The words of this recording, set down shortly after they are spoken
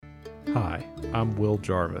Hi, I'm Will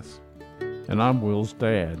Jarvis. And I'm Will's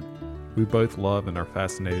dad. We both love and are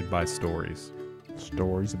fascinated by stories.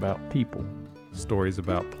 Stories about people. Stories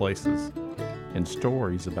about places. And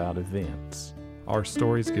stories about events. Our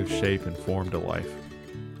stories give shape and form to life.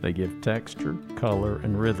 They give texture, color,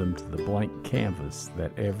 and rhythm to the blank canvas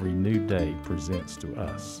that every new day presents to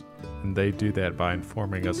us. And they do that by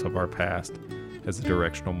informing us of our past as a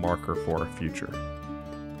directional marker for our future.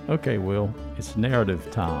 Okay, Will, it's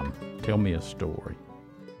narrative time. Tell me a story.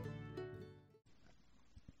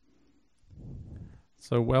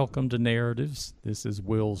 So welcome to Narratives. This is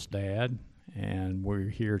Will's dad, and we're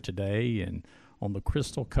here today and on the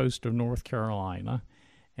Crystal Coast of North Carolina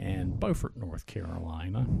and Beaufort, North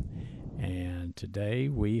Carolina. And today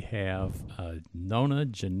we have a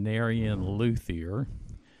nonagenarian luthier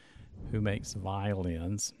who makes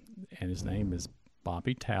violins, and his name is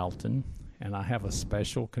Bobby Talton. And I have a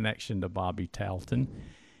special connection to Bobby Talton.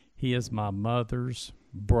 He is my mother's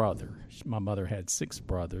brother. My mother had 6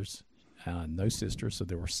 brothers, no sisters, so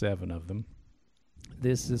there were 7 of them.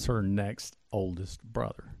 This is her next oldest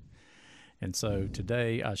brother. And so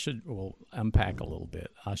today I should, unpack a little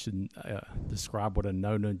bit. I should describe what a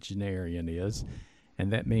nonagenarian is,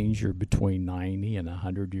 and that means you're between 90 and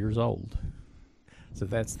 100 years old. So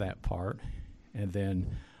that's that part. And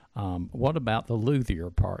then what about the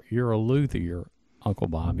luthier part? You're a luthier, Uncle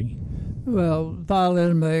Bobby. Well,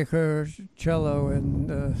 violin maker, cello,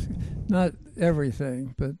 and not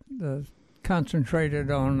everything, but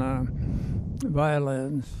concentrated on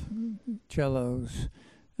violins, cellos,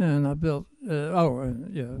 and I built,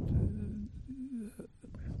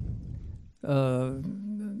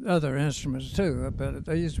 other instruments too, but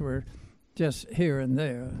these were just here and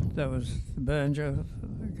there. That was the banjo,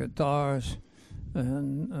 guitars,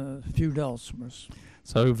 and a few dulcimers.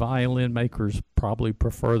 So violin makers probably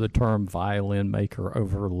prefer the term violin maker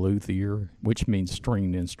over luthier, which means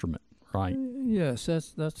stringed instrument, right? Yes,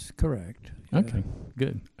 that's correct. Okay,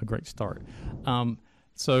 good. A great start.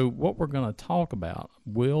 So what we're going to talk about,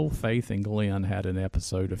 Will, Faith, and Glenn had an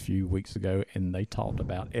episode a few weeks ago, and they talked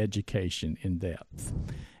about education in depth.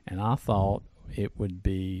 And I thought it would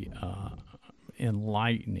be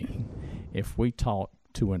enlightening if we talked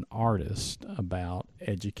to an artist about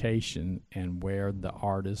education and where the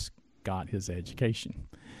artist got his education.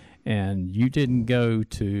 And you didn't go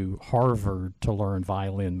to Harvard to learn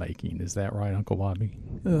violin making. Is that right, Uncle Bobby?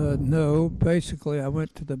 No, basically I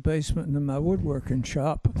went to the basement in my woodworking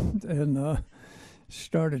shop and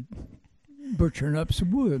started butchering up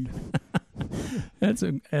some wood. That's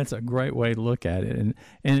a great way to look at it.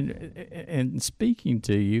 And speaking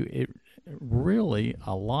to you, it really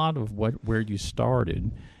a lot of where you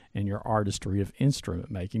started in your artistry of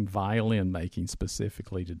instrument making, violin making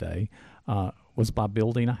specifically today, was by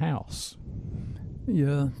building a house.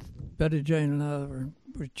 Yeah, Betty Jane and I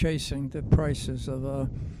were chasing the prices of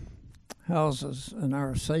houses, and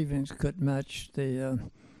our savings couldn't match the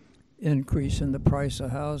increase in the price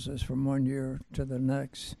of houses from one year to the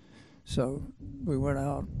next. So we went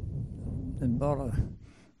out and bought a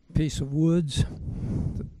piece of woods,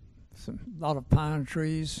 a lot of pine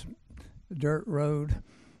trees, a dirt road,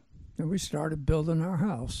 and we started building our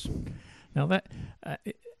house. Now that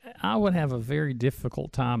I would have a very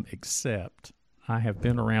difficult time, except I have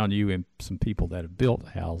been around you and some people that have built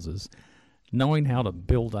houses, knowing how to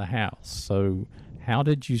build a house. So how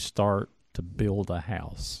did you start to build a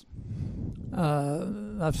house?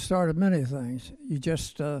 I've started many things. You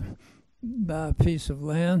just buy a piece of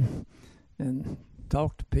land and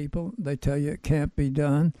talk to people. They tell you it can't be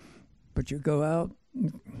done, but you go out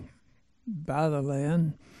and buy the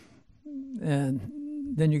land, and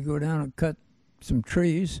then you go down and cut some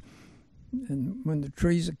trees. And when the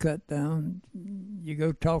trees are cut down, you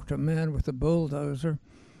go talk to a man with a bulldozer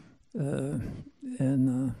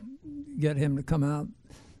and get him to come out,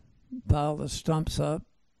 pile the stumps up.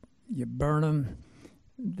 You burn them,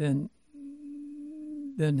 then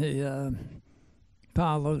he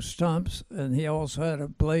piled those stumps, and he also had a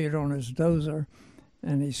blade on his dozer,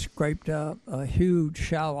 and he scraped out a huge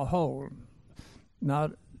shallow hole.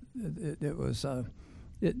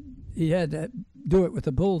 He had to do it with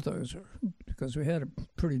a bulldozer because we had a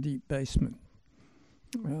pretty deep basement.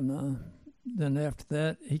 And then after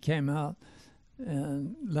that, he came out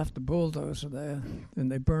and left the bulldozer there,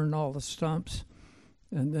 and they burned all the stumps,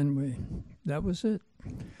 and then that was it.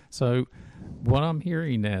 So what I'm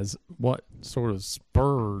hearing is what sort of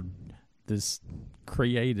spurred this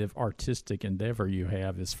creative artistic endeavor you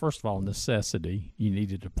have is, first of all, necessity. You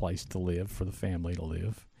needed a place to live for the family to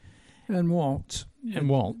live. And wants. And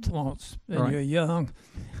wants. And right. You're young,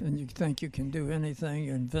 and you think you can do anything.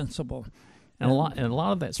 You're invincible. And a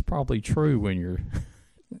lot of that's probably true when you're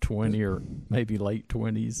 20 or maybe late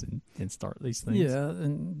 20s and start these things. Yeah,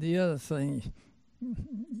 and the other thing,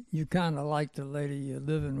 you kind of like the lady you're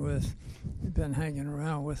living with, you've been hanging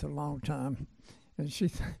around with a long time, and she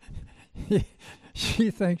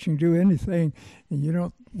thinks you can do anything, and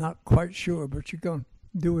you're not quite sure, but you're going to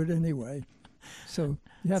do it anyway. So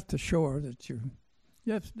you have to show her that you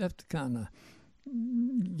have to kind of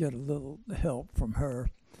get a little help from her.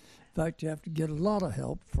 In fact, you have to get a lot of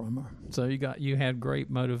help from her. So you had great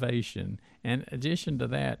motivation. And in addition to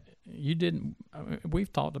that,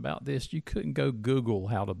 we've talked about this, you couldn't go Google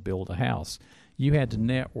how to build a house. You had to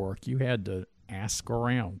network. You had to ask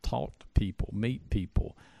around, talk to people, meet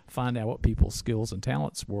people, find out what people's skills and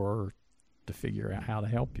talents were to figure out how to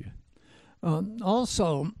help you.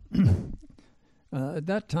 Also, at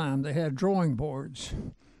that time, they had drawing boards.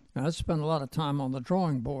 Now, I spent a lot of time on the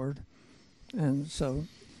drawing board, and so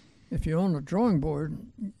if you own a drawing board,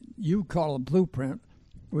 you call it blueprint.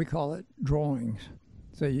 We call it drawings.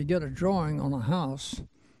 So you get a drawing on a house,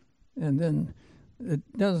 and then it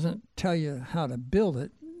doesn't tell you how to build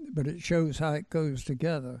it, but it shows how it goes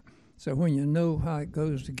together. So when you know how it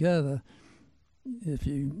goes together, if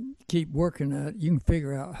you keep working at it, you can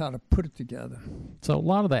figure out how to put it together. So a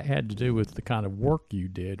lot of that had to do with the kind of work you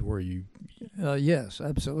did where you... Yes,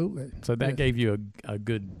 absolutely. So that gave you a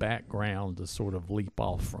good background to sort of leap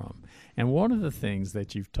off from. And one of the things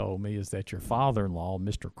that you've told me is that your father-in-law,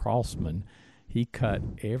 Mr. Crossman, he cut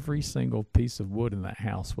every single piece of wood in that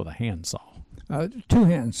house with a handsaw. 2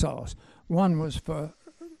 hand saws. One was for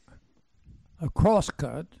a cross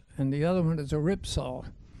cut, and the other one is a rip saw.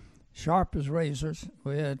 Sharp as razors.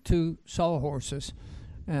 We had 2 sawhorses,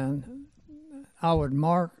 and I would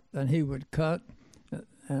mark, and he would cut,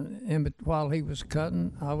 and while he was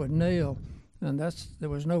cutting, I would nail. And there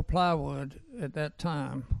was no plywood at that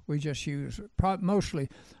time. We just used mostly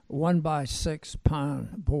 1x6 pine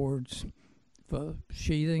boards for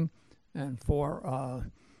sheathing and for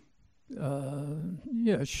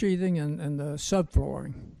sheathing and the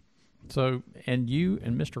subflooring. So, and you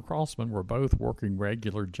and Mr. Crossman were both working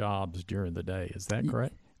regular jobs during the day. Is that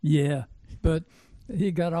correct? Yeah, but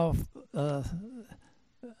he got off.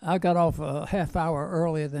 I got off a half hour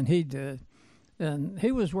earlier than he did, and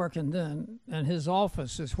he was working then. And his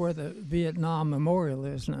office is where the Vietnam Memorial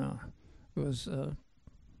is now. It was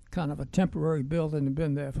kind of a temporary building. Had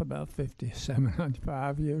been there for about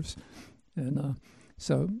 75 years, and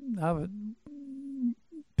so I would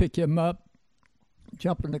pick him up,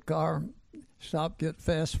 jump in the car, stop, get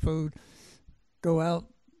fast food, go out,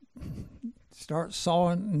 start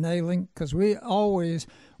sawing, nailing, because we always,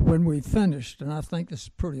 when we finished, and I think this is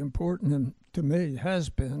pretty important, and to me has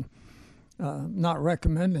been, not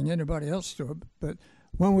recommending anybody else do it, but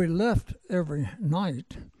when we left every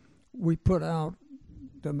night, we put out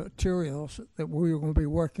the materials that we were going to be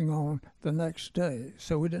working on the next day,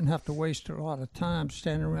 so we didn't have to waste a lot of time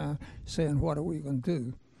standing around saying, what are we going to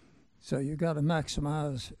do? So you got to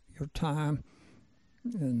maximize your time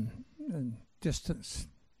and distance,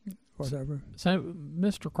 whatever. So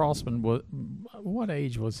Mr. Crossman, what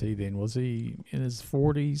age was he then? Was he in his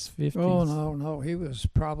 40s, 50s? Oh, no. He was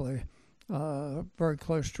probably very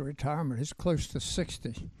close to retirement. He's close to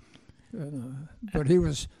 60. But he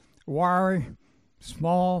was wiry,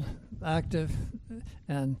 small, active,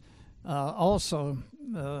 and also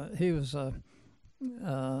he was a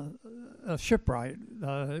shipwright.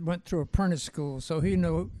 Went through apprentice school, so he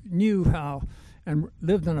knew how, and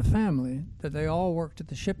lived in a family that they all worked at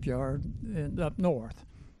the shipyard up north.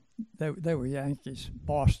 They were Yankees,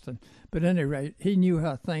 Boston. But at any rate, he knew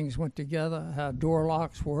how things went together, how door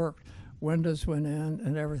locks worked, windows went in,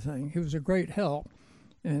 and everything. He was a great help,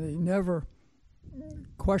 and he never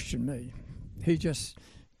questioned me. He just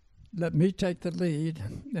let me take the lead,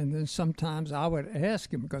 and then sometimes I would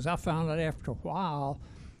ask him, because I found out after a while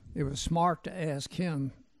it was smart to ask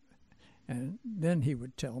him, and then he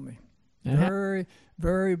would tell me. Very,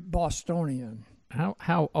 very Bostonian.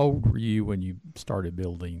 How old were you when you started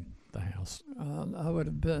building the house? I would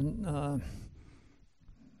have been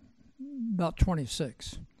about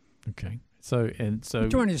 26. Okay. So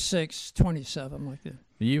 26, 27, like that.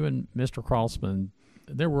 You and Mr. Crossman,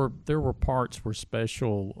 there were parts where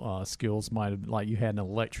special skills might have, like you had an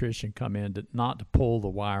electrician come in not to pull the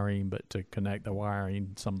wiring, but to connect the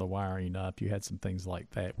wiring, some of the wiring up. You had some things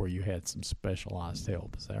like that where you had some specialized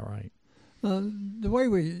help. Is that right? The way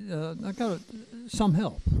I got some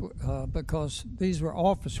help because these were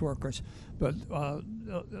office workers, but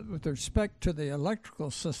with respect to the electrical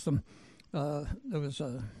system, there was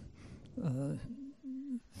a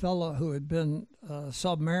fellow who had been a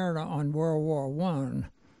submariner on World War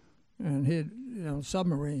I, and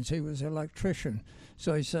submarines, he was an electrician.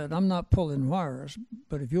 So he said, I'm not pulling wires,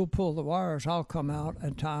 but if you'll pull the wires, I'll come out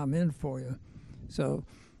and tie them in for you. So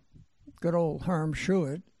good old Herm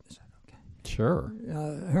Schuett. Sure.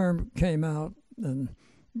 Herm came out and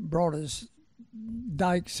brought his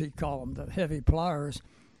dikes, he called them, the heavy pliers,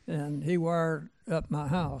 and he wired up my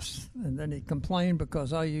house. And then he complained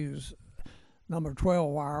because I used number 12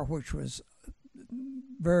 wire, which was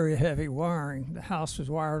very heavy wiring. The house was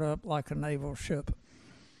wired up like a naval ship.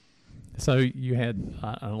 So you had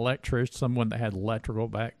an electrician, someone that had electrical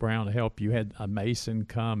background to help. You had a mason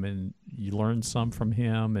come, and you learned some from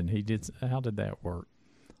him, and he did. How did that work?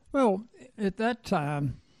 Well, at that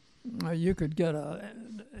time, you could get a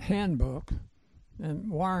handbook,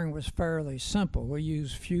 and wiring was fairly simple. We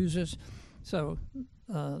used fuses, so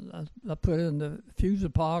I put in the fuse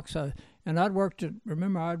box, and I'd worked at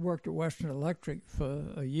Western Electric for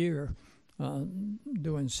a year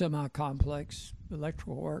doing semi-complex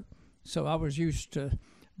electrical work. So I was used to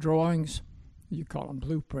drawings, you call them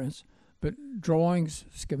blueprints, but drawings,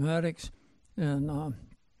 schematics, and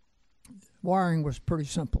wiring was pretty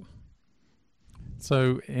simple.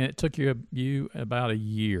 So and it took you about a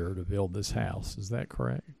year to build this house. Is that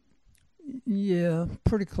correct? Yeah,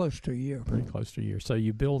 pretty close to a year. Pretty close to a year. So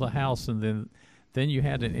you build a house, and then you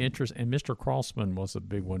had an interest, and Mr. Crossman was a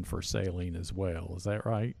big one for sailing as well. Is that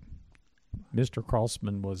right? Mr.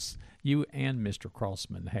 Crossman you and Mr.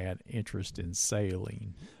 Crossman had interest in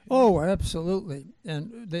sailing. Oh, absolutely.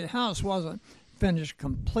 And the house wasn't finished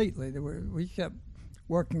completely. We kept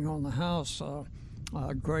working on the house.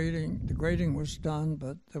 The grading was done,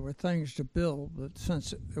 but there were things to build. But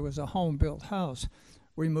since it was a home-built house,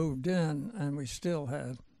 we moved in, and we still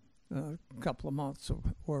had a couple of months of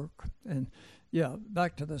work. And yeah,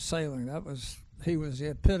 back to the sailing. He was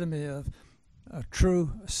the epitome of a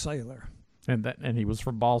true sailor. And he was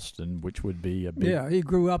from Boston, which would be a big... Yeah, he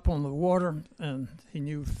grew up on the water, and he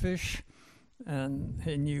knew fish, and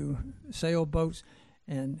he knew sailboats,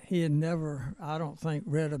 and he had never, I don't think,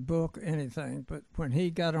 read a book or anything. But when he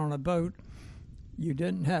got on a boat, you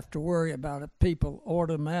didn't have to worry about it. People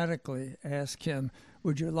automatically asked him,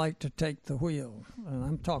 would you like to take the wheel? And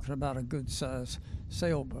I'm talking about a good-sized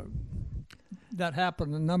sailboat. That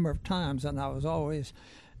happened a number of times, and I was always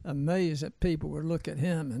amazed that people would look at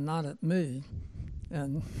him and not at me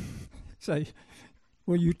and say,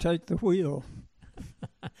 will you take the wheel?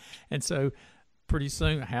 And so pretty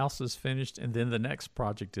soon the house is finished, and then the next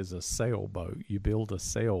project is a sailboat. You build a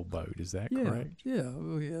sailboat. Is that correct? Yeah.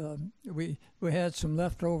 We had some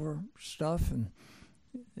leftover stuff, and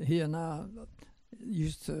he and I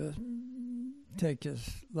used to take his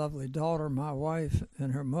lovely daughter, my wife,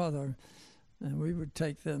 and her mother, and we would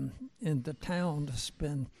take them into town to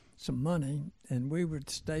spend some money, and we would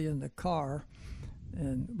stay in the car,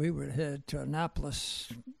 and we would head to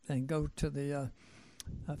Annapolis and go to the,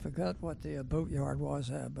 I forgot what the boatyard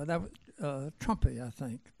was at, but that was Trumpy, I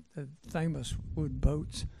think, the famous wood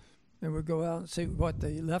boats. And we'd go out and see what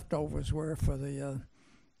the leftovers were for the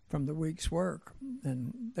from the week's work,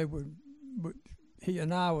 and he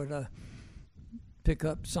and I would pick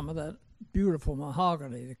up some of that beautiful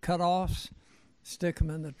mahogany, the cut-offs, stick them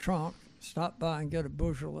in the trunk, stop by and get a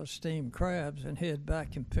bushel of steamed crabs, and head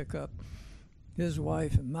back and pick up his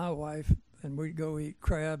wife and my wife, and we'd go eat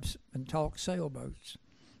crabs and talk sailboats.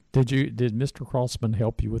 Did Mr. Crossman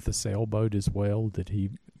help you with the sailboat as well? Did he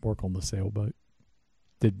work on the sailboat?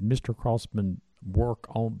 Did Mr. Crossman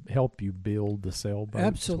help you build the sailboat?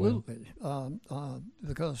 Absolutely,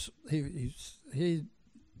 because he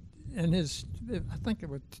and his, I think there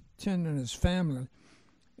were 10 in his family.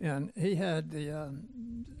 And he had the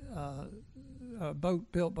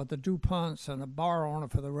boat built by the DuPonts and a bar owner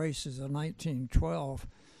for the races in 1912.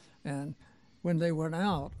 And when they went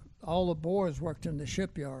out, all the boys worked in the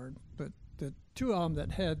shipyard. But the two of them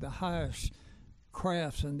that had the highest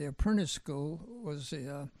crafts in the apprentice school was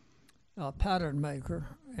the pattern maker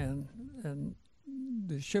and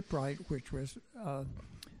the shipwright, which was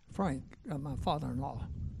Frank, my father-in-law.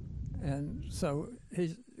 And so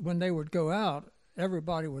when they would go out,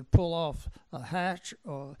 everybody would pull off a hatch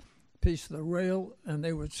or a piece of the rail, and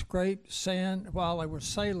they would scrape sand while they were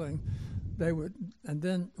sailing. And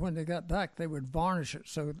then when they got back, they would varnish it.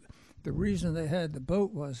 So the reason they had the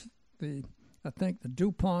boat was I think the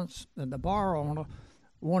DuPonts and the bar owner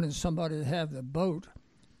wanted somebody to have the boat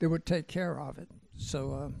that would take care of it.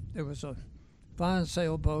 So it was a fine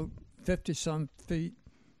sailboat, 50-some feet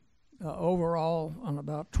overall, and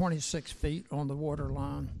about 26 feet on the water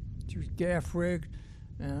line. It was gaff rigged,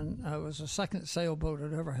 and it was the second sailboat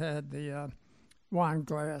that ever had the wine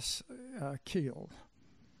glass keel.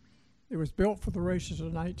 It was built for the races of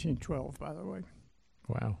 1912, by the way.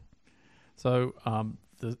 Wow. So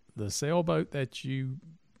the sailboat that you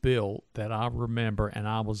built that I remember and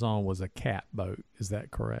I was on was a cat boat. Is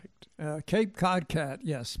that correct? Cape Cod Cat,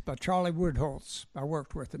 yes, by Charlie Woodholtz. I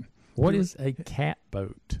worked with him. What is a cat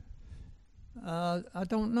boat? I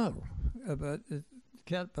don't know, but the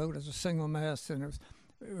cat boat is a single mast, and it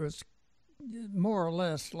was more or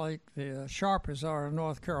less like the Sharpies are in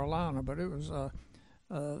North Carolina, but it was a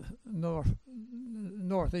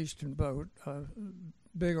northeastern boat,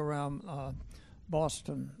 big around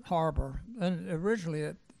Boston Harbor. And originally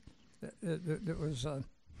it was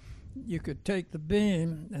you could take the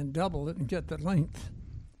beam and double it and get the length.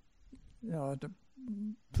 To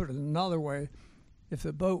put it another way, if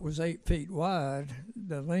the boat was 8 feet wide,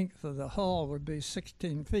 the length of the hull would be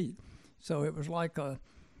 16 feet. So it was like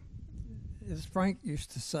as Frank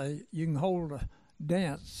used to say, you can hold a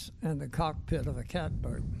dance in the cockpit of a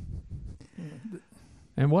catboat.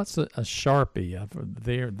 And what's a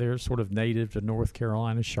Sharpie? They're sort of native to North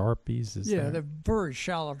Carolina, Sharpies. They're very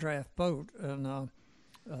shallow draft boat, and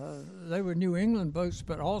they were New England boats,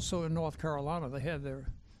 but also in North Carolina they had their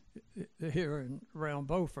here around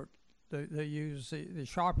Beaufort. They use the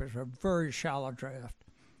Sharpies are very shallow draft,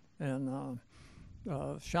 and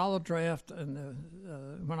shallow draft.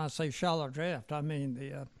 And when I say shallow draft, I mean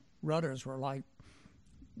the rudders were like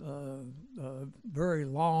very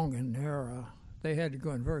long and narrow. They had to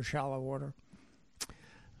go in very shallow water.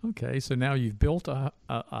 Okay, so now you've built a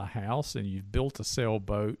house and you've built a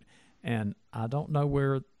sailboat, and I don't know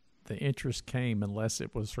where the interest came unless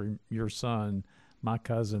it was from your son. My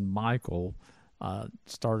cousin Michael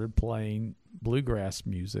started playing bluegrass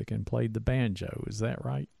music and played the banjo. Is that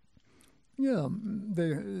right? Yeah,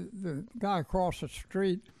 the guy across the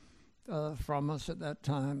street from us at that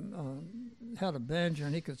time had a banjo,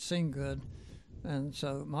 and he could sing good. And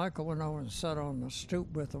so Michael went over and sat on the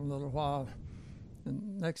stoop with him a little while.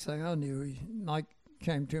 And next thing I knew, Mike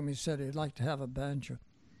came to me and said he'd like to have a banjo.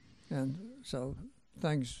 And so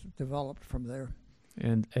things developed from there.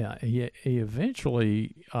 And he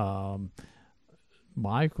eventually,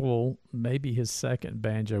 Michael, maybe his second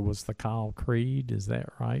banjo was the Kyle Creed. Is that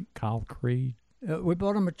right? Kyle Creed? We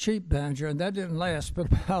bought him a cheap banjo, and that didn't last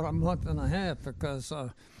but about a month and a half because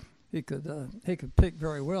he could pick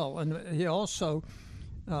very well. And he also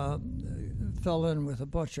fell in with a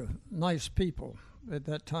bunch of nice people at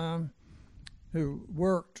that time who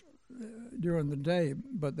worked during the day,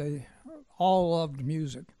 but they all loved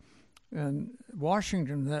music. And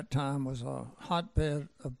Washington at that time was a hotbed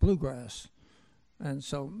of bluegrass. And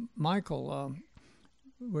so Michael,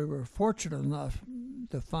 we were fortunate enough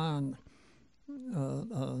to find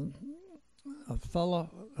a fella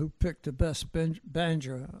who picked the best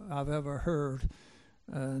banjo I've ever heard,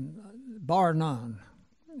 and bar none.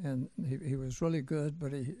 And he was really good,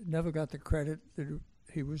 but he never got the credit that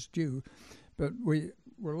he was due. But we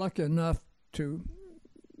were lucky enough to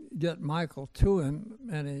get Michael to him,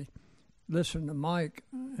 and he listened to Mike,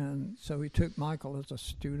 and so he took Michael as a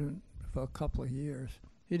student for a couple of years.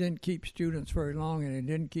 He didn't keep students very long, and he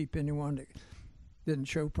didn't keep anyone that didn't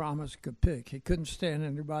show promise could pick. He couldn't stand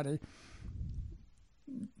anybody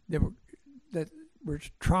that were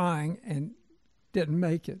trying and didn't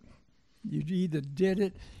make it. You either did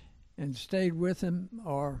it and stayed with him,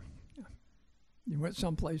 or you went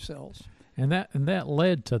someplace else. And that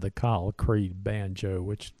led to the Kyle Creed banjo,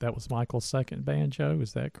 which that was Michael's second banjo.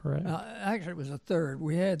 Is that correct? Actually, it was a third.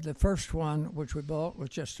 We had the first one, which we bought was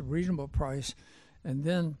just a reasonable price, and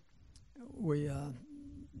then we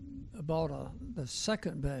bought the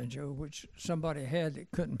second banjo, which somebody had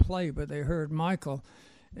that couldn't play, but they heard Michael,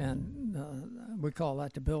 and we call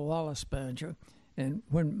that the Bill Wallace banjo. And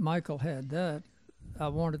when Michael had that, I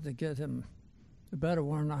wanted to get him a better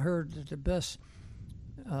one. I heard that the best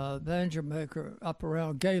banjo maker up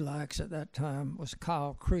around Galax at that time was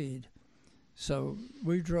Kyle Creed. So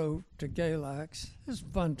we drove to Galax. It was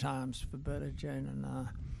fun times for Betty Jane and I.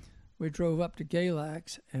 We drove up to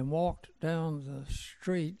Galax and walked down the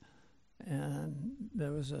street, and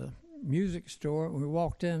there was a music store. We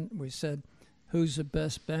walked in, we said, "Who's the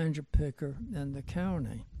best banjo picker in the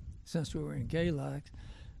county?" Since we were in Galax,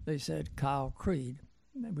 they said Kyle Creed.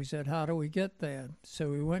 And we said, "How do we get there?"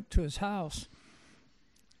 So we went to his house,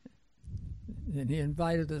 and he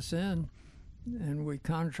invited us in, and we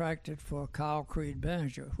contracted for a Kyle Creed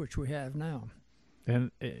banjo, which we have now.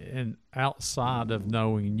 And outside of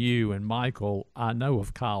knowing you and Michael, I know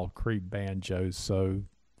of Kyle Creed banjos, so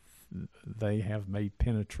they have made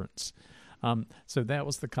penetrance. So that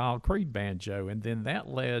was the Kyle Creed banjo, and then that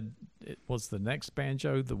was the next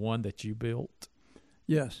banjo the one that you built?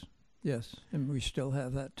 Yes, and we still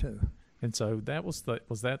have that too. And so that was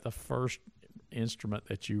that the first instrument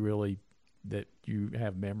that you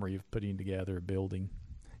have memory of putting together, building?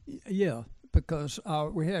 Yeah, because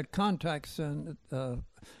we had contacts and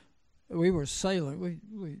we were sailing.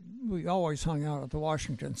 We always hung out at the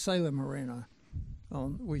Washington Sailing Marina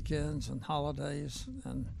on weekends and holidays,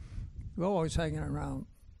 and we were always hanging around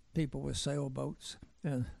people with sailboats,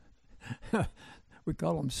 and we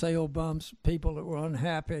call them sail bumps, people that were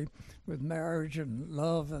unhappy with marriage and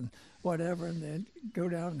love and whatever, and they'd go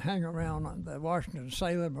down and hang around on the Washington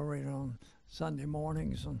Sailing Marina on Sunday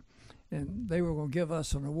mornings, and they were going to give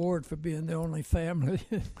us an award for being the only family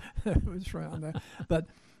that was around there. But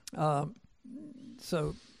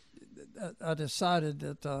so I decided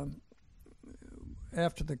that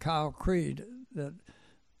after the Kyle Creed that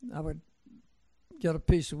I would get a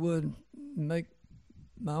piece of wood and make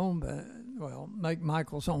my own make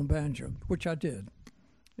Michael's own banjo, which I did,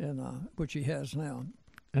 and which he has now.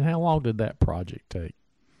 And how long did that project take?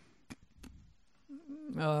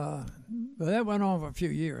 Well, that went on for a few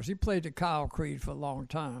years. He played the Kyle Creed for a long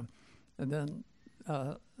time, and then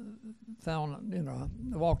found,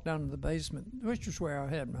 I walked down to the basement, which is where I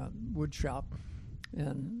had my wood shop,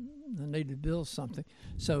 and I needed to build something.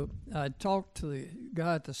 So I talked to the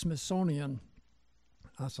guy at the Smithsonian.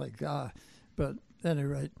 I say guy, but at any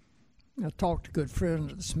rate, I talked to a good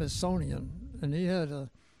friend at the Smithsonian, and he had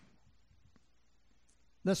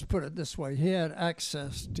let's put it this way, he had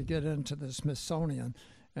access to get into the Smithsonian,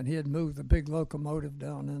 and he had moved the big locomotive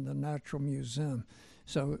down in the Natural Museum.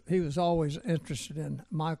 So he was always interested in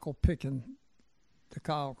Michael picking the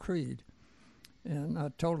Kyle Creed. And I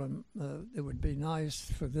told him it would be nice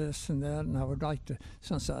for this and that, and I would like to,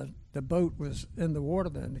 since the boat was in the water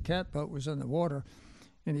then, the catboat was in the water,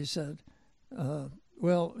 and he said,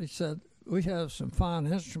 we have some fine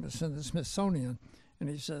instruments in the Smithsonian. And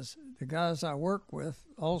he says, the guys I work with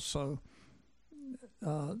also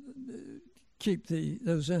keep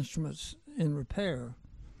those instruments in repair,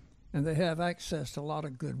 and they have access to a lot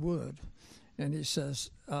of good wood. And he says,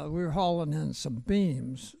 we're hauling in some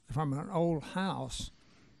beams from an old house,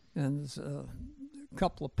 and there's a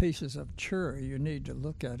couple of pieces of cherry. You need to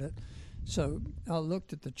look at it. So I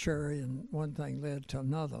looked at the cherry, and one thing led to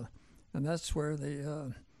another. And that's where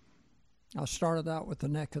I started out with the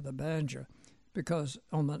neck of the banjo, because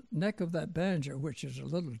on the neck of that banjo, which is a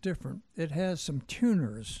little different, it has some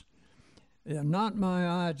tuners. Yeah, not my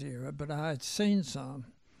idea, but I had seen some.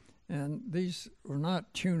 And these were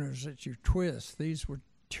not tuners that you twist. These were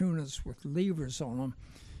tuners with levers on them.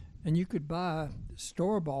 And you could buy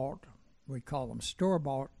store-bought, we call them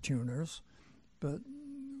store-bought tuners, but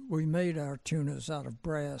we made our tuners out of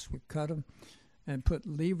brass. We cut them and put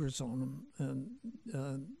levers on them.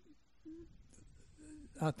 And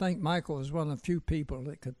I think Michael was one of the few people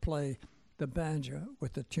that could play the banjo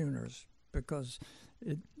with the tuners, because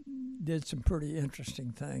it did some pretty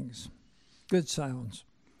interesting things. Good sounds.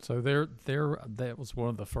 So that was one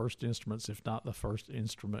of the first instruments, if not the first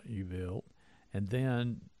instrument you built. And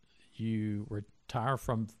then you retire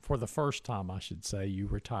for the first time, I should say, you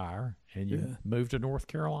retire and you moved to North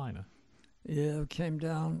Carolina. Yeah, came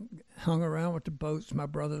down, hung around with the boats. My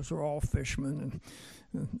brothers were all fishermen,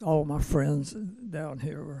 and all my friends down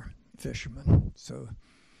here were fishermen. So,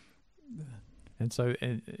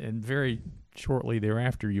 and very shortly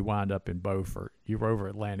thereafter, you wind up in Beaufort. You were over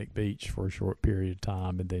Atlantic Beach for a short period of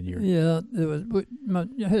time, and then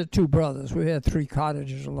I had two brothers. We had 3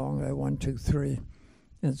 cottages along there, 1, 2, 3,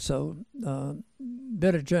 and so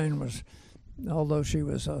Betty Jane was, although she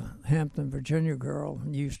was a Hampton, Virginia girl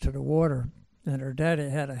and used to the water, and her daddy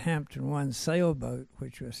had a Hampton 1 sailboat,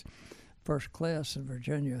 which was first class in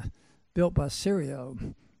Virginia, built by Serio.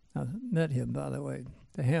 I met him, by the way,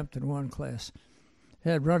 the Hampton 1 class.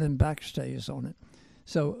 Had running backstays on it.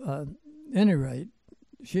 So, any rate,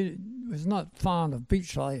 she was not fond of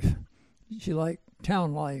beach life. She liked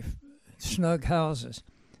town life, snug houses.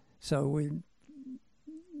 So we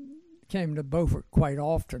came to Beaufort quite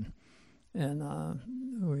often. And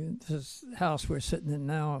this house we're sitting in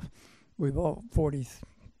now, we bought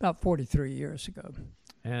about 43 years ago.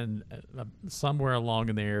 And somewhere along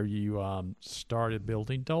in there, you started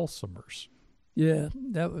building dulcimers. Yeah,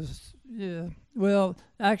 Well,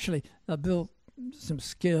 actually, I built some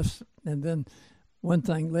skiffs, and then one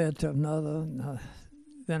thing led to another, and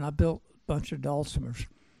then I built a bunch of dulcimers.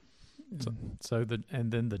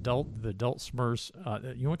 Then the dulcimers.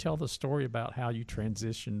 You want to tell the story about how you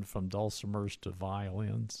transitioned from dulcimers to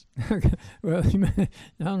violins? Well, I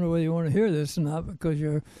don't know whether you want to hear this or not, because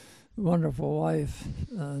your wonderful wife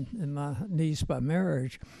and my niece by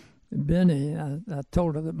marriage, Benny, I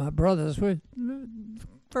told her that my brothers were a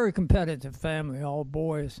very competitive family, all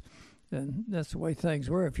boys, And that's the way things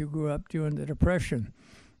were. If you grew up during the Depression,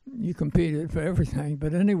 you competed for everything.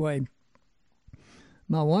 But anyway,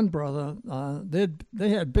 my one brother, they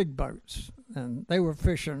had big boats, and they were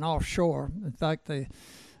fishing offshore. In fact, there's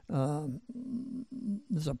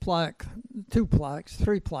a plaque, 2 plaques,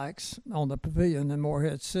 3 plaques on the pavilion in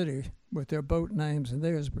Morehead City with their boat names and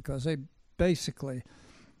theirs, because they basically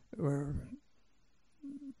were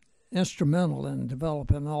instrumental in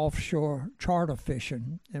developing offshore charter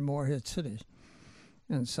fishing in Morehead City.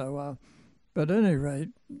 And so, but at any rate,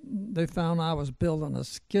 they found I was building a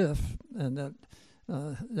skiff, and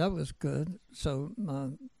that was good. So my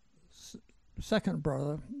second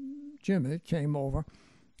brother, Jimmy, came over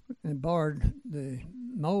and borrowed the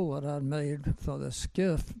mold that I'd made for the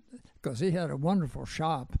skiff, because he had a wonderful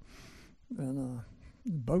shop and a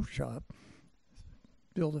boat shop.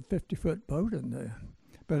 Built a 50-foot boat in there.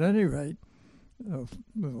 But at any rate,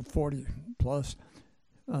 40 plus.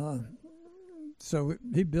 So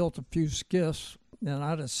he built a few skiffs, and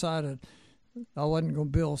I decided I wasn't going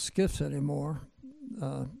to build skiffs anymore.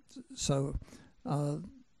 So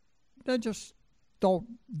they just thought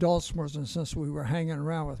dulcimers, and since we were hanging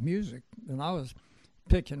around with music, and I was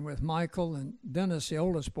picking with Michael, and Dennis, the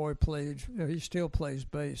oldest boy, played. He still plays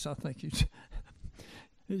bass. I think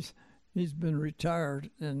he's been retired,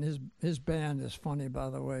 and his band is funny, by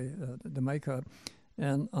the way, the makeup.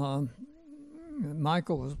 And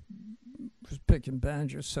Michael was picking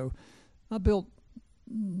banjos. So I built,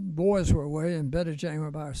 boys were away, and Betty Jane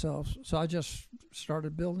were by ourselves. So I just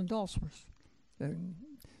started building dulcimers. And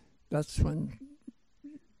that's when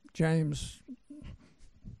James,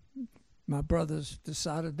 my brothers,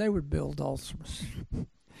 decided they would build dulcimers.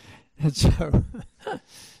 And so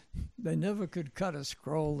they never could cut a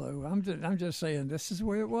scroll, though. I'm just saying this is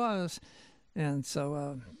where it was. And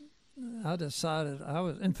so I decided I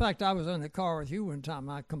was in the car with you one time.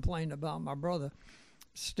 I complained about my brother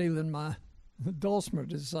stealing my dulcimer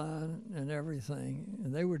design and everything.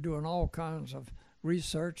 And they were doing all kinds of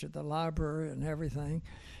research at the library and everything.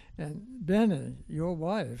 And Benny, your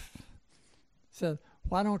wife, said,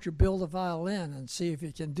 "Why don't you build a violin and see if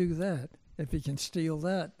you can do that, if you can steal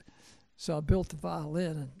that?" So I built the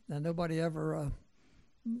violin, and nobody ever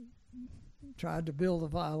tried to build a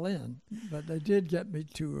violin, but they did get me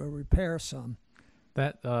to repair some.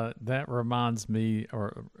 That reminds me,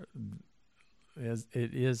 or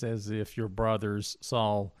it is as if your brothers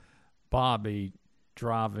saw Bobby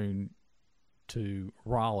driving to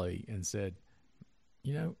Raleigh and said,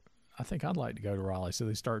 I think I'd like to go to Raleigh. So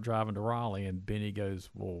they start driving to Raleigh, and Benny goes,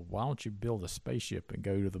 "Well, why don't you build a spaceship and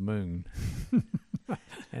go to the moon?"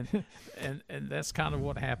 and that's kind of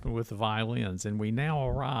what happened with the violins. And we now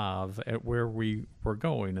arrive at where we were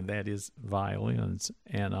going, and that is violins.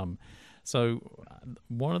 And so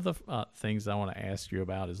one of the things I want to ask you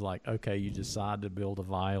about is, like, okay, you decide to build a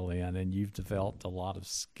violin, and you've developed a lot of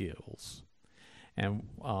skills. And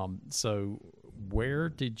so where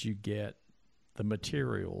did you get the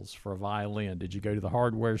materials for a violin? Did you go to the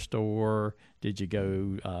hardware store? Did you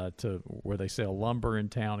go to where they sell lumber in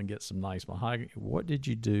town and get some nice mahogany? What did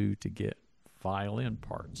you do to get violin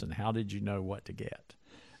parts, and how did you know what to get?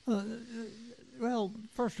 Well,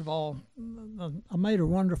 first of all, I made a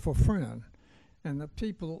wonderful friend, and the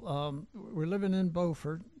people were living in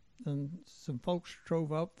Beaufort, and some folks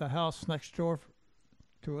drove up. The house next door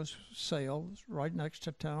to us, sale, right next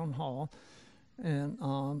to town hall, and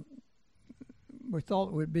we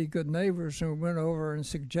thought we'd be good neighbors, and we went over and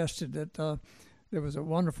suggested that there was a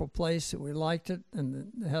wonderful place that we liked it,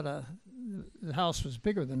 and they had the house was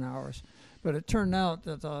bigger than ours, but it turned out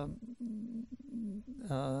that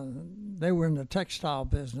they were in the textile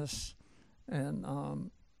business, and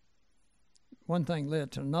one thing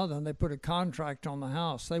led to another, and they put a contract on the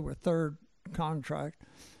house. They were third contract,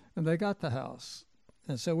 and they got the house.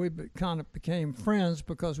 And so we kind of became friends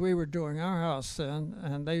because we were doing our house then,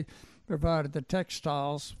 and they provided the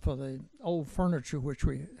textiles for the old furniture, which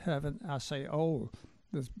we haven't, I say old,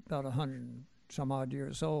 it's about 100 and some odd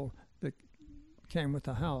years old, that came with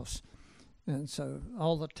the house. And so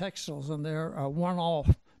all the textiles in there are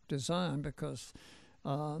one-off design, because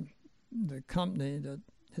the company that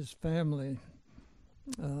his family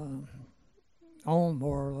owned,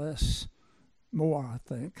 more or less, more I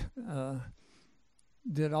think,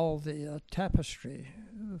 did all the tapestry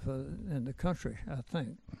in the country, I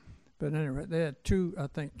think. But anyway, they had two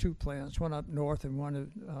plants, one up north and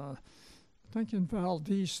one, I think, in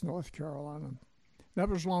Valdez, North Carolina. That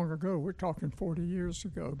was long ago. We're talking 40 years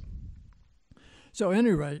ago. So at any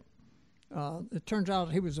rate, it turns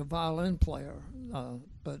out he was a violin player,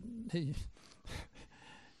 but he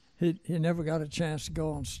he never got a chance to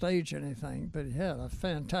go on stage or anything, but he had a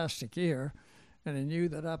fantastic ear, and he knew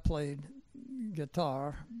that I played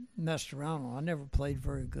guitar, messed around on. I never played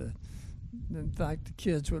very good. In fact, the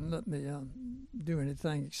kids wouldn't let me do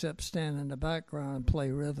anything except stand in the background and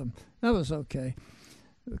play rhythm. That was okay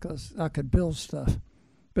because I could build stuff.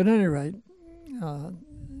 But at any rate,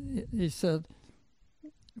 he said,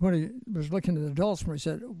 when he was looking at the dulcimer, he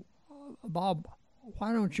said, "Bob,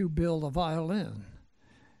 why don't you build a violin?"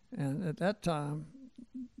 And at that time,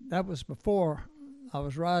 that was before I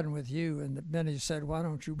was riding with you, and Benny said, "Why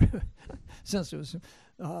don't you," since it was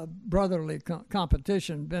brotherly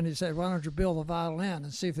competition, Benny said, "Why don't you build a violin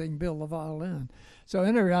and see if they can build a violin?" So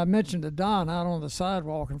anyway, I mentioned to Don out on the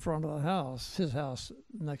sidewalk in front of the house, his house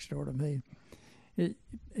next door to me.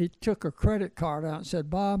 He took a credit card out and said,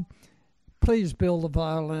 "Bob, please build a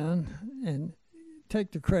violin and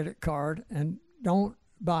take the credit card and don't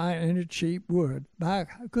buy any cheap wood. Buy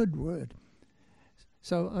good wood."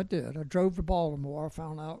 So I did. I drove to Baltimore. I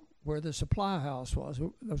found out where the supply house was.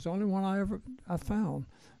 It was the only one I found.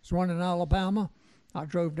 There's one in Alabama. I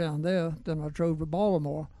drove down there. Then I drove to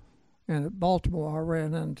Baltimore. And at Baltimore, I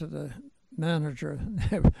ran into the manager.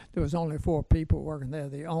 There was only 4 people working there: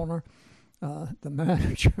 the owner, the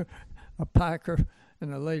manager, a packer,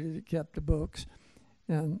 and the lady that kept the books.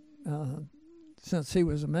 And since he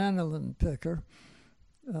was a mandolin picker,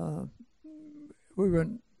 we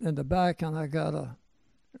went in the back, and I got a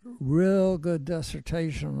real good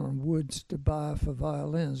dissertation on woods to buy for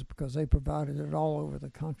violins because they provided it all over the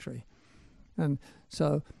country. And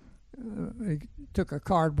so he took a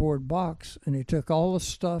cardboard box, and he took all the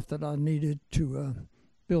stuff that I needed to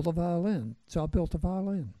build a violin. So I built a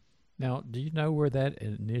violin. Now, do you know where that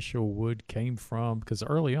initial wood came from? Because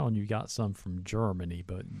early on you got some from Germany,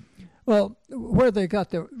 but... Well, where they got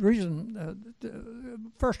the reason,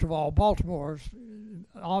 first of all, Baltimore's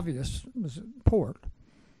obvious was a port.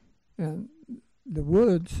 And the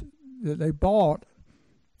woods that they bought,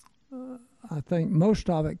 I think most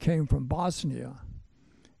of it came from Bosnia.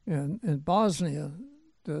 And in Bosnia,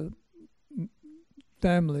 the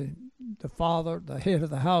family, the father, the head of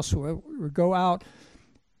the house would go out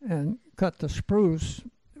and cut the spruce,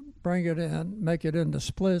 bring it in, make it into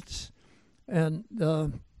splits, and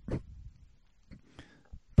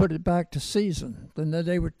put it back to season. Then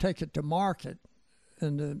they would take it to market,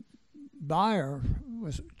 and the buyer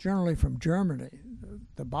was generally from Germany.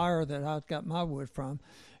 The buyer that I got my wood from,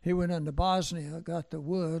 he went into Bosnia, got the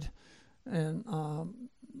wood, and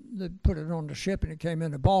they put it on the ship, and it came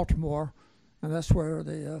into Baltimore, and that's where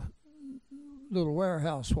the little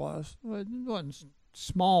warehouse was. It wasn't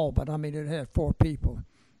small, but I mean, it had 4 people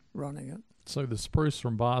running it. So the spruce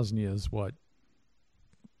from Bosnia is what,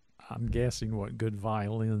 I'm guessing, what good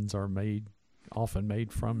violins are often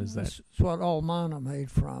made from, is that? That's what all mine are made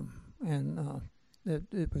from. And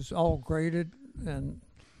it was all graded, and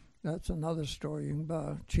that's another story. You can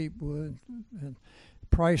buy cheap wood, and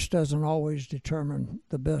price doesn't always determine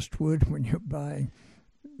the best wood when you're buying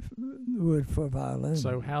wood for violin.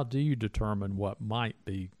 So how do you determine what might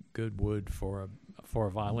be good wood for a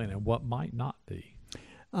violin and what might not be?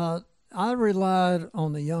 I relied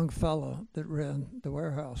on the young fellow that ran the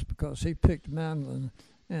warehouse because he picked mandolin,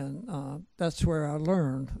 and that's where I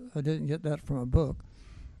learned. I didn't get that from a book.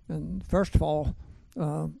 And first of all,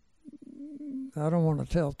 I don't want to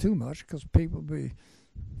tell too much because people be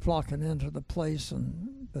flocking into the place,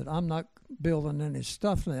 but I'm not building any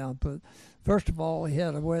stuff now. But first of all, he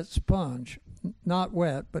had a wet sponge, not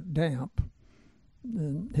wet, but damp.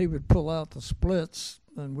 And he would pull out the splits,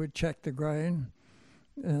 and we'd check the grain.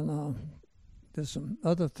 And there's some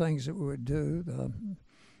other things that we would do.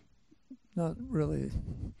 Not really,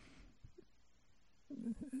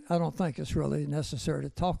 I don't think it's really necessary to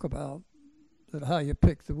talk about how you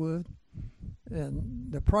pick the wood.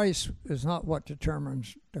 And the price is not what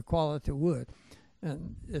determines the quality of wood.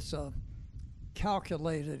 And it's a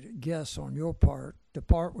calculated guess on your part to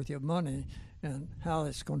part with your money and how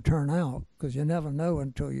it's going to turn out, because you never know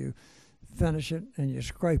until you finish it and you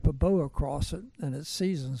scrape a bow across it and it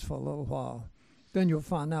seasons for a little while. Then you'll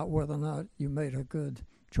find out whether or not you made a good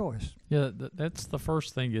choice. Yeah, that's the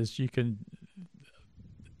first thing, is you can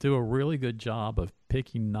do a really good job of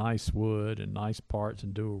picking nice wood and nice parts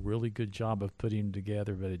and do a really good job of putting them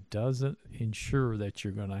together, but it doesn't ensure that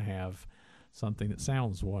you're going to have something that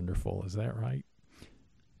sounds wonderful. Is that right?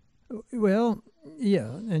 Well, yeah,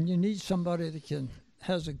 and you need somebody that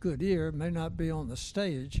has a good ear. It may not be on the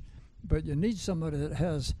stage, but you need somebody that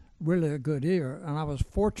has really a good ear. And I was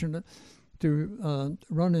fortunate to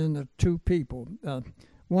run into 2 people.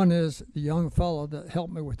 One is the young fellow that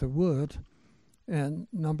helped me with the wood and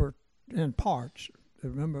parts.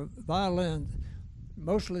 Remember, violin,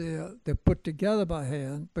 mostly they're put together by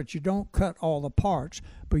hand, but you don't cut all the parts,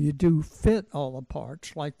 but you do fit all the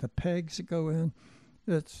parts, like the pegs that go in.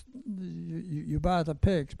 It's you buy the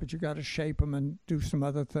pegs, but you got to shape them and do some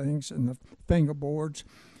other things, and the fingerboards,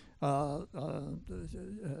 and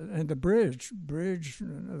the bridge,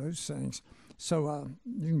 those things. So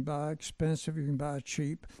you can buy expensive, you can buy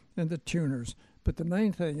cheap, and the tuners. But the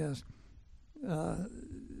main thing is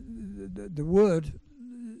the wood.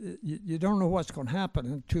 You don't know what's going to happen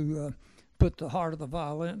until put the heart of the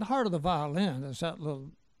violin. The heart of the violin is that little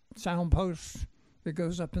sound post that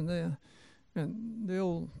goes up in there. And the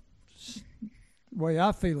old way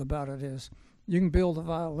I feel about it is you can build a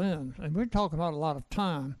violin. And we're talking about a lot of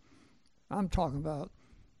time. I'm talking about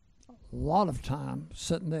a lot of time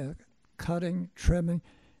sitting there cutting, trimming.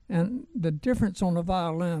 And the difference on a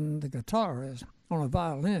violin and the guitar is on a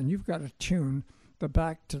violin, you've got to tune the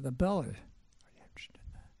back to the belly. Are you interested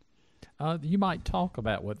in that? You might talk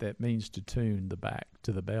about what that means to tune the back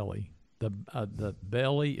to the belly. The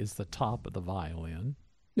belly is the top of the violin.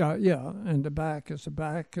 Yeah, and the back is the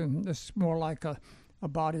back, and it's more like a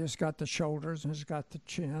body that's got the shoulders, and it's got the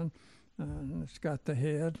chin, and it's got the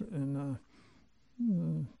head, and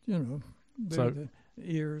the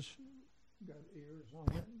ears, got ears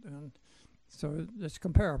on it, and so it's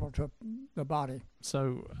comparable to the body.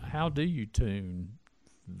 So how do you tune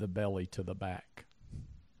the belly to the back?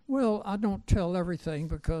 Well, I don't tell everything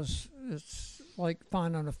because it's like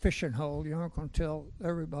finding a fishing hole. You aren't going to tell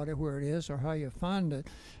everybody where it is or how you find it.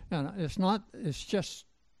 And it's just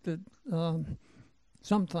that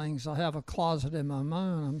some things I have a closet in my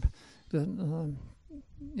mind that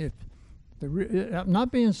I'm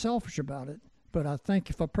not being selfish about it, but I think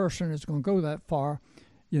if a person is going to go that far,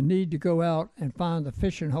 you need to go out and find the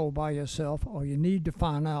fishing hole by yourself, or you need to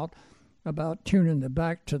find out about tuning the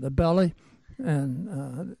back to the belly.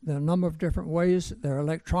 And there are a number of different ways. There are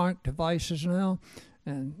electronic devices now,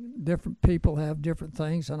 and different people have different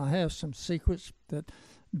things. And I have some secrets that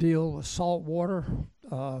deal with salt water.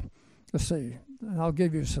 Let's see, I'll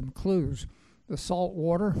give you some clues. The salt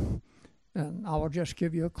water, and I will just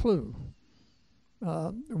give you a clue.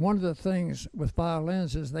 One of the things with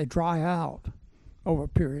violins is they dry out over a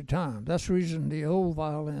period of time. That's the reason the old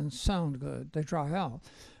violins sound good. They dry out.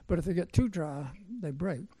 But if they get too dry, they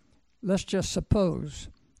break. Let's just suppose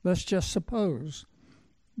that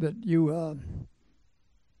you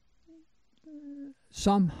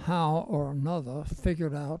somehow or another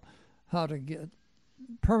figured out how to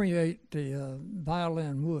permeate the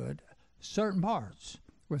violin wood, certain parts,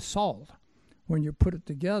 with salt. When you put it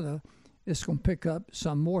together, it's going to pick up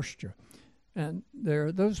some moisture. And there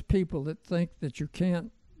are those people that think that you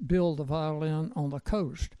can't build a violin on the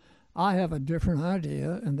coast. I have a different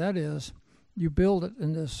idea, and that is you build it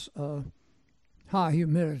in this high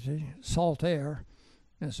humidity, salt air,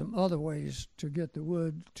 and some other ways to get the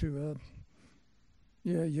wood to,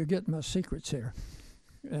 you're getting my secrets here.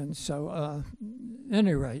 And so,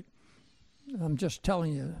 any rate, I'm just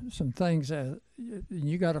telling you some things that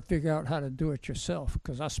you got to figure out how to do it yourself,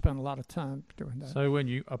 because I spend a lot of time doing that. So when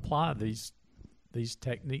you apply these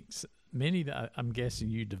techniques, many that I'm guessing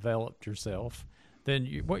you developed yourself, then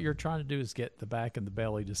what you're trying to do is get the back and the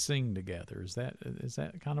belly to sing together. Is that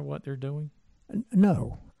kind of what they're doing?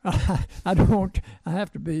 No, I don't. I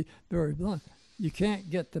have to be very blunt. You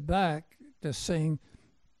can't get the back to sing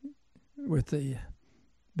with the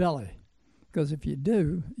belly, because if you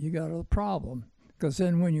do, you got a problem. Because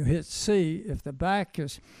then when you hit C, if the back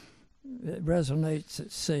it resonates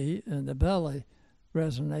at C and the belly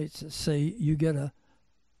resonates at C, you get a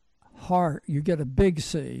big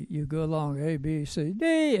C. You go along A, B, C,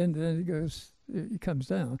 D, and then it comes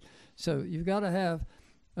down. So you've got to have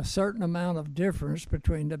a certain amount of difference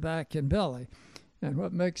between the back and belly. And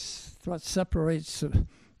what separates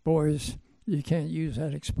boys, you can't use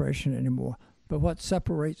that expression anymore, but what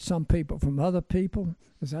separates some people from other people,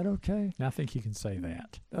 is that okay? I think you can say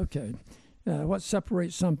that. Okay. What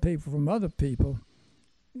separates some people from other people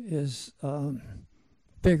is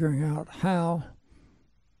figuring out how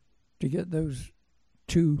to get those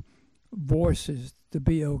two voices to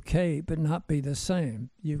be okay but not be the same.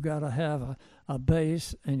 You've got to have a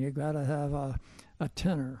bass and you've got to have a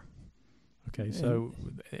tenor. Okay, so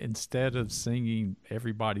instead of singing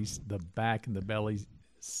the back and the belly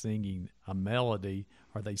singing a melody,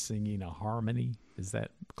 are they singing a harmony? Is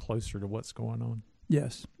that closer to what's going on?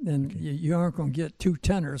 Yes, and okay. You aren't going to get two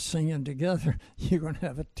tenors singing together. You're going to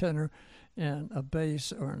have a tenor and a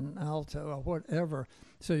bass or an alto or whatever.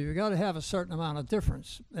 So you've got to have a certain amount of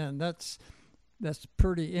difference, and that's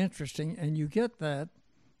pretty interesting. And you get that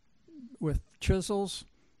with chisels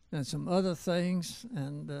and some other things,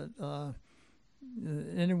 and that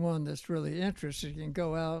anyone that's really interested can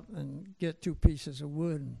go out and get 2 pieces of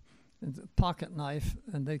wood and a pocket knife,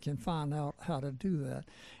 and they can find out how to do that.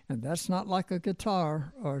 And that's not like a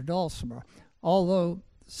guitar or a dulcimer, although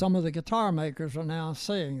some of the guitar makers are now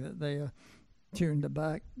saying that they tune the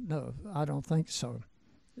back. No, I don't think so.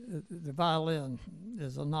 The violin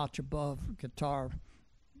is a notch above guitar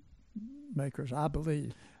makers, I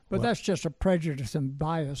believe. But that's just a prejudiced and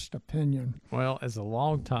biased opinion. Well, as a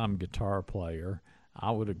longtime guitar player,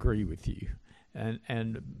 I would agree with you.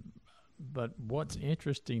 But what's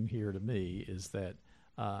interesting here to me is that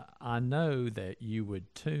I know that you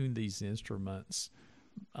would tune these instruments,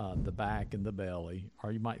 the back and the belly,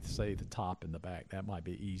 or you might say the top and the back. That might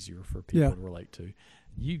be easier for people to relate to.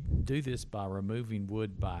 You do this by removing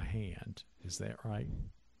wood by hand. Is that right?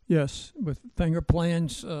 Yes, with finger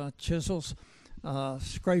planes, chisels,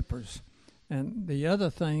 scrapers. And the other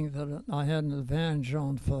thing that I had an advantage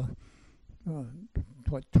on for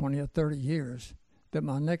 20 or 30 years, that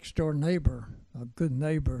my next door neighbor, a good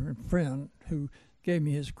neighbor and friend who gave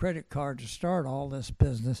me his credit card to start all this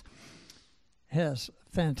business, has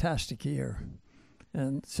fantastic ear.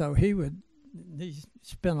 And so he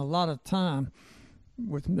spent a lot of time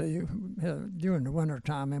with me during the winter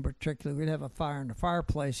time in particular. We'd have a fire in the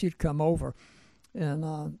fireplace. He'd come over,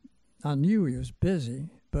 and I knew he was busy,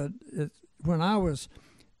 but when I was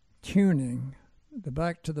tuning the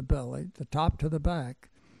back to the belly, the top to the back,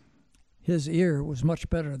 his ear was much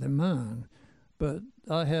better than mine. But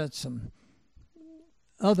I had some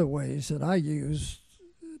other ways that I used,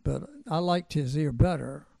 but I liked his ear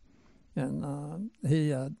better. And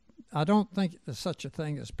I don't think there's such a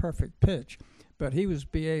thing as perfect pitch, but he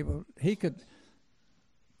could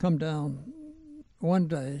come down one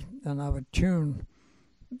day and I would tune,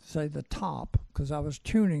 say, the top, because I was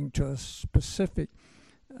tuning to a specific,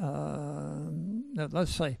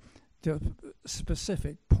 let's say, to a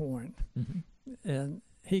specific point. Mm-hmm. And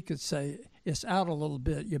he could say, it's out a little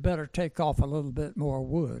bit, you better take off a little bit more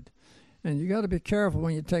wood. And you got to be careful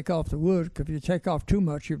when you take off the wood, because if you take off too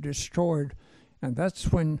much, you've destroyed. And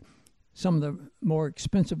that's when some of the more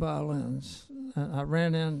expensive violins, I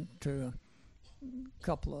ran into a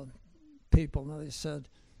couple of people, and they said,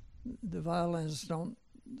 the violins don't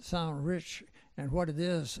sound rich. And what it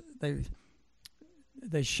is,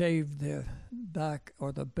 they shaved the back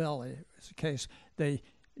or the belly, is the case. They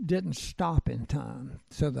didn't stop in time.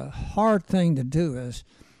 So the hard thing to do is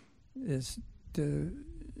to,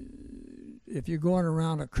 if you're going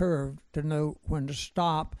around a curve, to know when to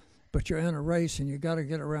stop, but you're in a race and you got to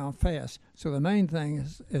get around fast. So the main thing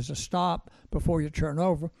is to stop before you turn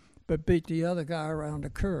over, but beat the other guy around the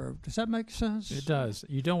curve. Does that make sense? It does.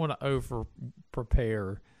 You don't want to over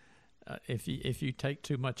prepare. If you take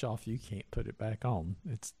too much off, you can't put it back on.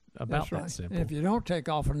 It's about That's right. that simple. If you don't take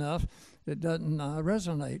off enough, it doesn't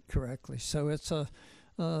resonate correctly. So it's a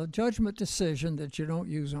judgment decision that you don't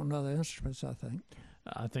use on other instruments, I think.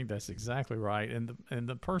 I think that's exactly right. And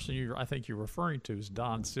the person I think you're referring to is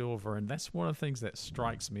Don Silver, and that's one of the things that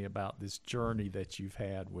strikes me about this journey that you've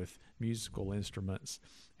had with musical instruments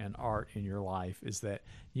and art in your life, is that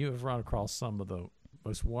you have run across some of the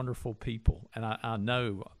most wonderful people, and I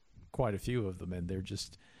know quite a few of them, and they're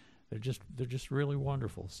just really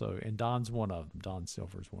wonderful. So, and Don's one of them. Don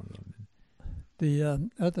Silver's one of them. The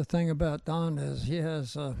other thing about Don is he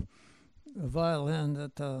has a violin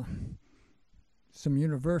that some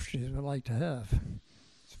universities would like to have.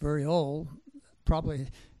 It's very old. Probably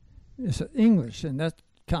it's English, and that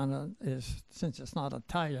kind of is, since it's not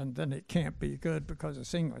Italian, then it can't be good because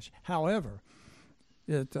it's English. However,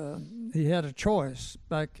 he had a choice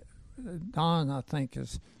back. Don, I think,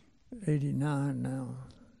 is 89 now.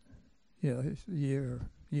 Yeah, he's a year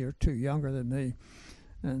or two younger than me,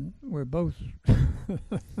 and we're both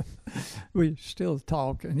we still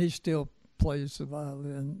talk, and he still plays the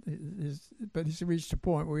violin. But he's reached a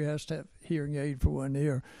point where he has to have hearing aid for one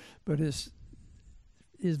ear, but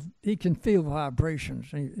he can feel vibrations.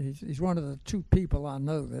 He's one of the two people I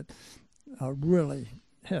know that really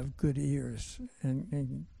have good ears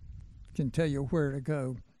and can tell you where to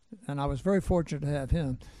go. And I was very fortunate to have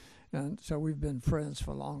him, and so we've been friends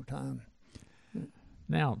for a long time.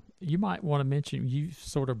 Now, you might want to mention, you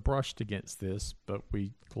sort of brushed against this, but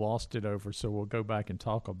we glossed it over, so we'll go back and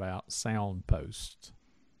talk about sound posts.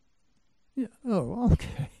 Yeah. Oh,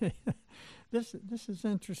 okay. This is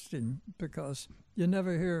interesting because you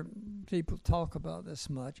never hear people talk about this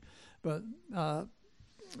much, but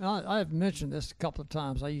I've mentioned this a couple of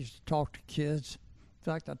times. I used to talk to kids.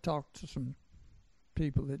 In fact, I talked to some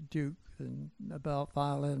people at Duke and about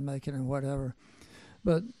violin making and whatever.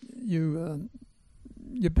 But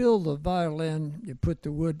you build a violin, you put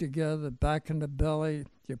the wood together, the back and the belly,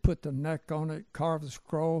 you put the neck on it, carve the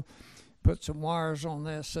scroll, put some wires on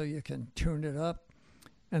there so you can tune it up.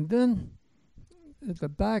 And then at the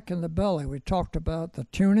back and the belly, we talked about the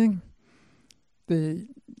tuning.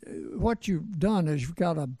 What you've done is you've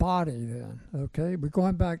got a body then, okay? We're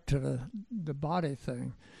going back to the body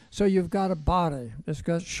thing. So you've got a body. It's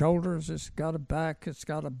got shoulders, it's got a back, it's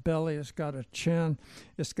got a belly, it's got a chin,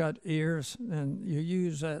 it's got ears, and you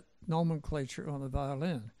use that nomenclature on the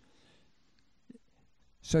violin.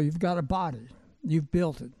 So you've got a body. You've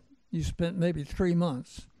built it. You spent maybe 3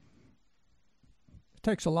 months. It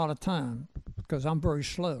takes a lot of time because I'm very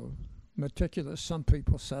slow. Meticulous, some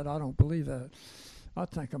people said. I don't believe that. I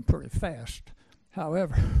think I'm pretty fast.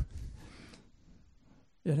 However,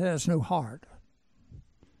 it has no heart.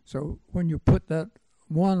 So when you put that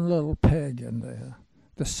one little peg in there,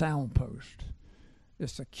 the sound post,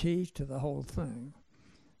 it's the key to the whole thing.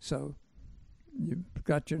 So you've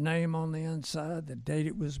got your name on the inside, the date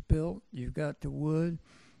it was built, you've got the wood,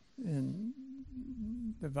 and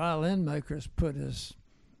the violin maker's put his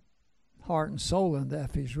heart and soul in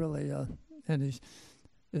that. He's really,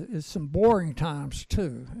 it's some boring times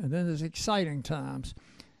too, and then there's exciting times,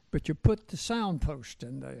 but you put the sound post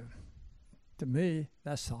in there. To me,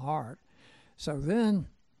 that's the heart. So then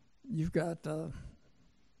you've got the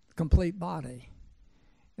complete body.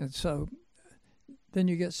 And so then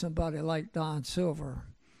you get somebody like Don Silver,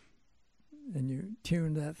 and you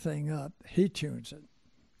tune that thing up. He tunes it,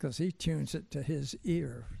 because he tunes it to his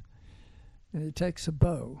ear. And he takes a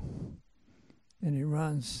bow, and he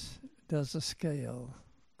does a scale,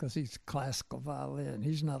 because he's classical violin.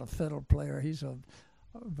 He's not a fiddle player. He's a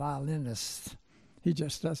violinist. He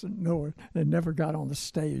just doesn't know it and never got on the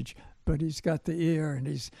stage, but he's got the ear, and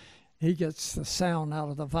he gets the sound out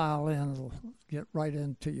of the violin. It'll get right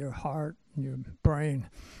into your heart and your brain,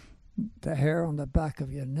 the hair on the back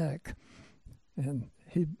of your neck. And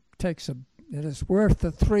he takes it is worth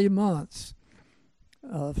the 3 months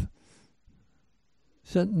of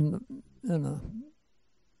sitting in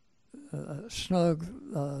a snug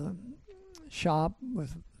shop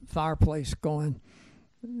with fireplace going,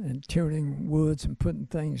 and tuning woods and putting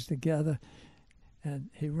things together.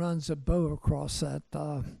 And he runs a bow across that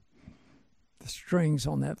the strings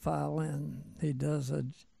on that violin. He does a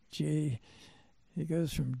G. He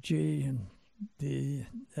goes from G and D,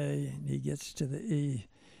 A, and he gets to the E.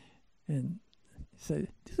 And say,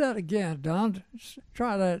 do that again, Don.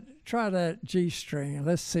 Try that G string, and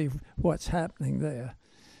let's see what's happening there.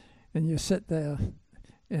 And you sit there,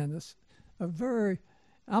 and it's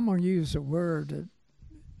I'm going to use a word that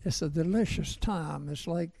it's a delicious time. It's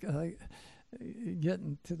like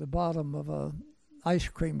getting to the bottom of a ice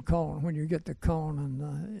cream cone when you get the cone,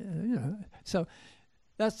 and So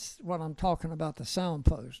that's what I'm talking about, the sound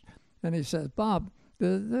post. And he says, Bob,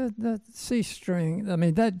 the C string,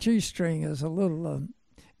 that G string is a little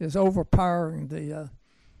is overpowering the.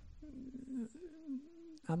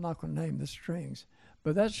 I'm not going to name the strings,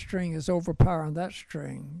 but that string is overpowering that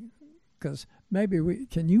string, because maybe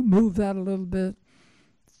can you move that a little bit?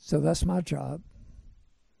 So that's my job.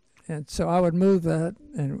 And so I would move that,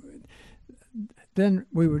 and then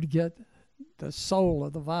we would get the soul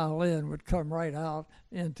of the violin would come right out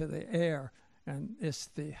into the air. And it's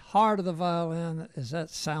the heart of the violin is that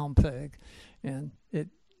sound peg. And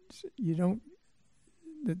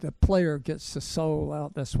the player gets the soul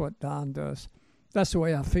out. That's what Don does. That's the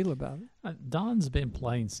way I feel about it. Don's been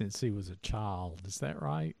playing since he was a child. Is that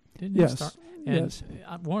right? Didn't yes. you start? And yes.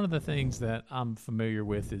 One of the things that I'm familiar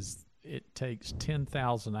with is it takes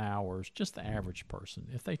 10,000 hours, just the average person.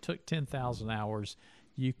 If they took 10,000 hours,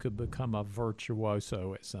 you could become a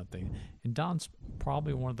virtuoso at something. And Don's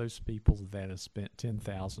probably one of those people that has spent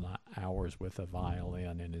 10,000 hours with a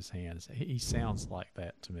violin in his hands. He sounds like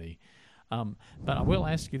that to me. But I will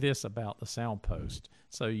ask you this about the sound post.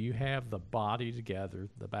 So you have the body together,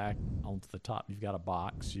 the back onto the top. You've got a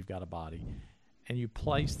box, you've got a body. And you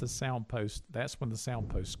place the sound post. That's when the sound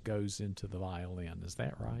post goes into the violin. Is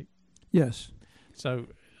that right? Yes. So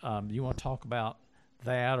you want to talk about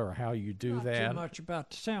that, or how you do Not that? Not too much about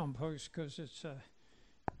the sound post, because it's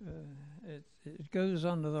it goes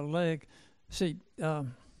under the leg. See,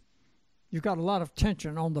 you've got a lot of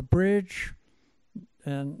tension on the bridge,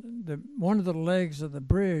 and one of the legs of the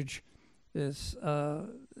bridge is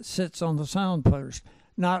sits on the sound post,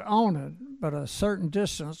 not on it, but a certain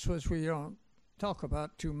distance, which we don't talk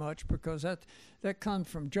about too much, because that comes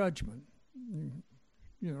from judgment.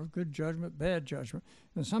 Good judgment, bad judgment,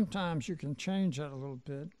 and sometimes you can change that a little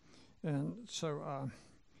bit. And so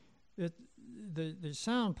the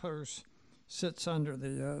sound post sits under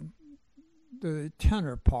the the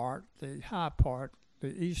tenor part, the high part, the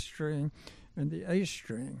E string, and the A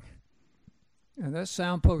string. And that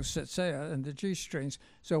sound post sits there, and the G strings.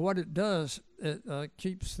 So what it does, it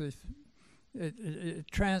keeps it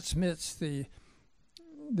transmits the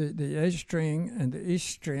A string and the E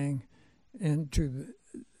string into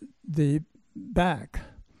the back,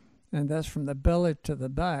 and that's from the belly to the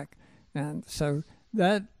back. And so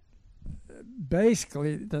that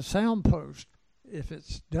basically the sound post, if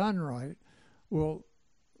it's done right, will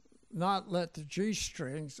not let the G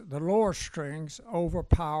strings, the lower strings,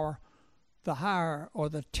 overpower the higher or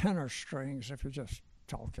the tenor strings if you're just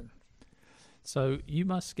talking. So you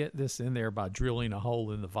must get this in there by drilling a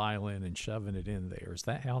hole in the violin and shoving it in there. Is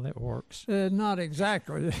that how that works? Not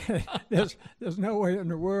exactly. There's no way in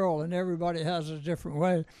the world, and everybody has a different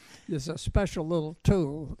way. There's a special little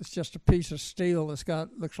tool. It's just a piece of steel that's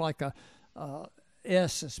looks like a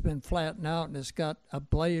S that's been flattened out, and it's got a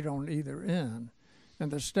blade on either end.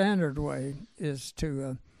 And the standard way is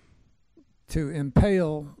to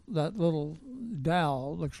impale that little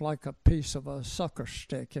dowel. Looks like a piece of a sucker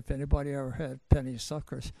stick, if anybody ever had penny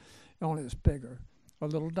suckers, only it's bigger, a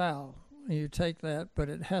little dowel. And you take that, but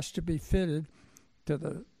it has to be fitted to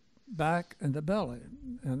the back and the belly,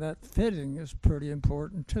 and that fitting is pretty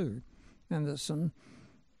important too. And there's some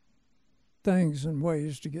things and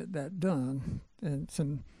ways to get that done, and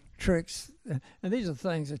some tricks, and these are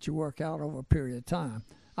things that you work out over a period of time.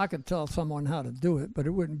 I could tell someone how to do it, but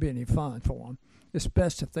it wouldn't be any fun for them. It's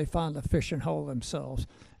best if they find the fishing hole themselves,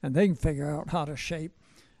 and they can figure out how to shape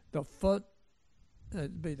the foot.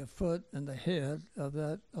 It'd be the foot and the head of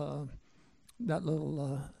that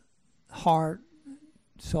little heart.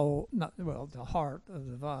 So, the heart of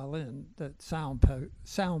the violin, that sound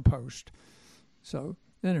post. So,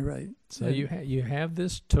 at any rate. So you have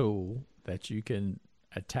this tool that you can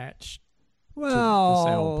attach.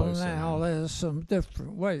 Well, now there's some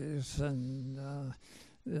different ways, and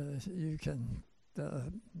you can.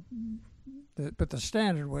 But the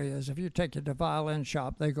standard way is if you take it to the violin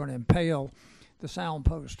shop, they're going to impale the sound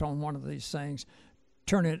post on one of these things,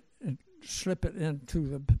 turn it and slip it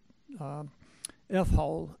into the F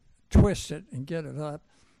hole, twist it, and get it up,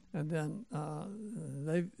 and then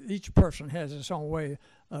each person has its own way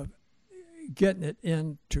of getting it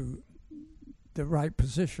into the right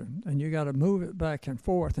position, and you got to move it back and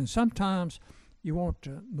forth. And sometimes you want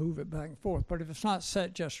to move it back and forth, but if it's not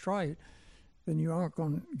set just right, then you aren't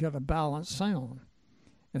going to get a balanced sound.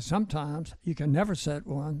 And sometimes you can never set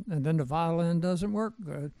one, and then the violin doesn't work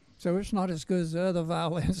good. So it's not as good as the other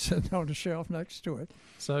violins sitting on the shelf next to it.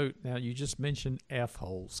 So now you just mentioned F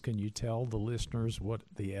holes. Can you tell the listeners what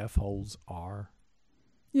the F holes are?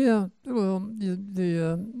 Yeah, well,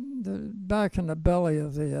 the back and the belly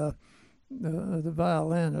of the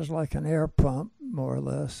violin is like an air pump, more or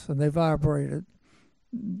less, and they vibrate at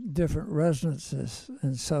different resonances.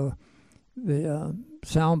 And so the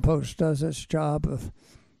sound post does its job of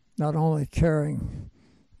not only carrying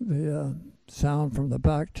the sound from the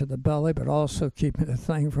back to the belly, but also keeping the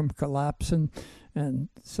thing from collapsing. And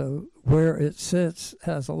so where it sits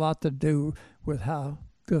has a lot to do with how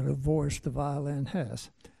good a voice the violin has.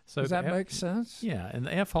 So does that make sense? Yeah, and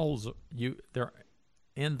the F holes, they're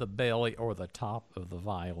in the belly or the top of the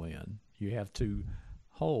violin. You have two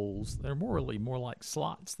holes. They're more like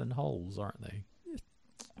slots than holes, aren't they?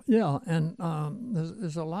 Yeah, and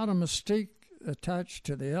there's a lot of mystique attached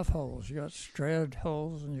to the F holes. You got Strad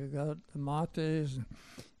holes, and you got the mates, and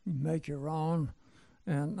you make your own.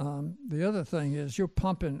 And the other thing is you're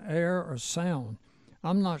pumping air or sound.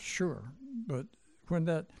 I'm not sure, but when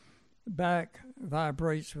that back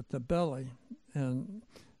vibrates with the belly and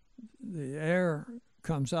the air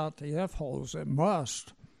comes out the F holes, it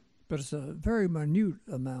must, but it's a very minute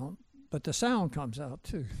amount, but the sound comes out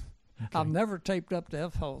too. Okay. I've never taped up the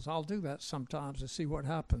F holes. I'll do that sometimes to see what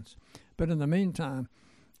happens. But in the meantime,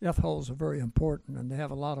 F holes are very important, and they have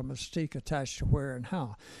a lot of mystique attached to where and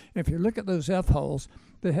how. If you look at those F holes,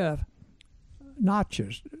 they have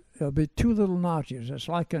notches. There'll be two little notches. It's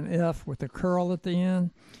like an F with a curl at the end,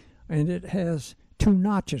 and it has two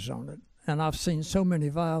notches on it. And I've seen so many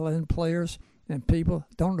violin players and people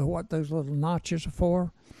don't know what those little notches are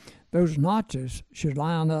for. Those notches should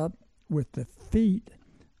line up with the feet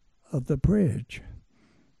of the bridge.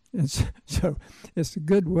 And so it's a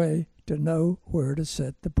good way to know where to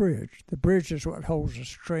set the bridge. The bridge is what holds the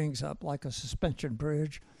strings up like a suspension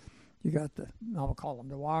bridge. You got I'll call them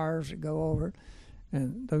the wires that go over it,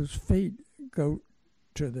 and those feet go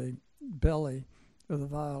to the belly of the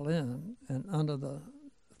violin, and under the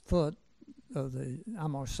foot of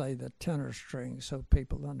I'm going to say the tenor string so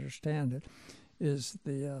people understand it, is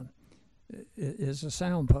is a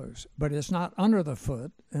sound post, but it's not under the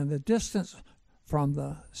foot, and the distance from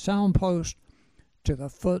the sound post to the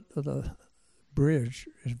foot of the bridge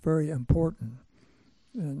is very important.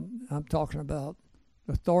 And I'm talking about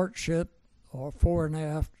the thwartship or fore and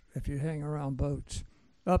aft if you hang around boats,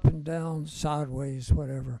 up and down, sideways,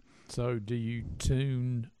 whatever. So do you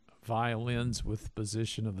tune violins with the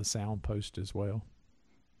position of the sound post as well?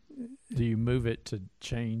 Do you move it to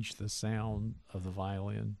change the sound of the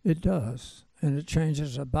violin? It does, and it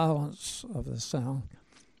changes the balance of the sound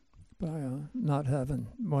by not having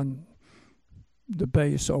the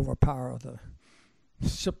bass overpower the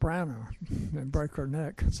soprano and break her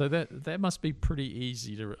neck. So that must be pretty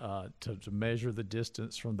easy to measure the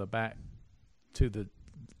distance from the back to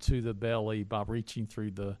the belly by reaching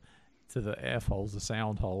through to the F holes, the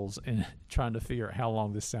sound holes, and trying to figure out how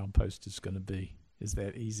long this sound post is going to be. Is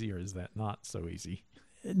that easy or is that not so easy?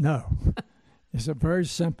 No. It's a very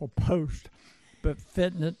simple post, but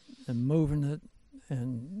fitting it and moving it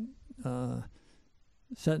and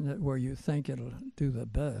setting it where you think it'll do the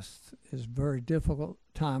best is very difficult,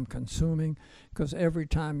 time consuming, because every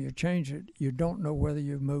time you change it, you don't know whether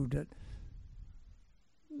you've moved it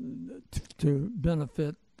to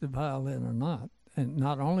benefit the violin or not. And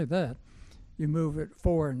not only that, you move it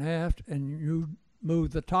fore and aft, and you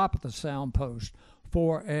move the top of the sound post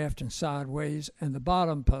fore, aft, and sideways, and the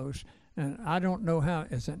bottom post. And I don't know how.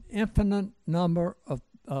 It's an infinite number of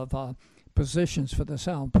positions for the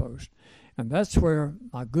sound post. And that's where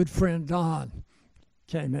my good friend Don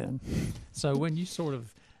came in. So when you sort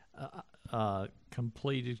of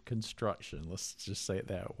completed construction, let's just say it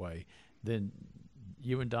that way, then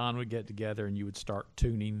you and Don would get together and you would start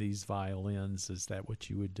tuning these violins. Is that what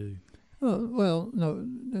you would do? Well, no,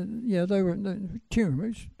 yeah, they were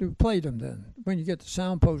tuners. We played them then. When you get the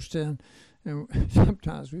sound post in, and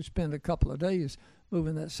sometimes we spend a couple of days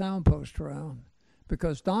moving that sound post around,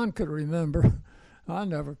 because Don could remember. I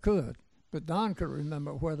never could, but Don could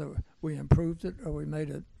remember whether we improved it or we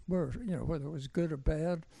made it worse. Whether it was good or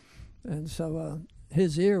bad, and so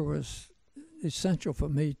his ear was essential for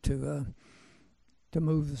me to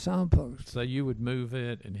move the sound post. So you would move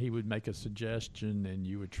it, and he would make a suggestion, and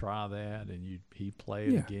you would try that, and he'd play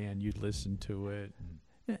it again. You'd listen to it.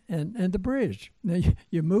 And the bridge. Now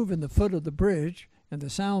you're moving the foot of the bridge and the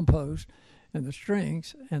sound post and the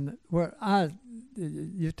strings, and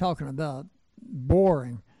you're talking about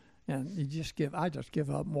boring, and I just give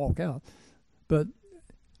up and walk out. But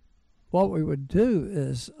what we would do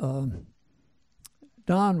is Don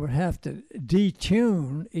would have to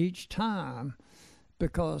detune each time,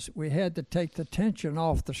 because we had to take the tension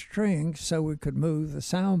off the strings so we could move the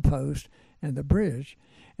sound post and the bridge.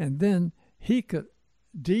 And then he could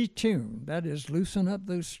detune, that is, loosen up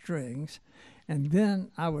those strings, and then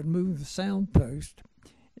I would move the sound post.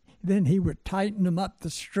 Then he would tighten them up, the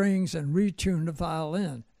strings, and retune the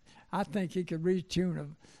violin. I think he could retune a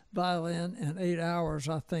violin in 8 hours.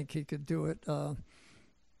 I think he could do it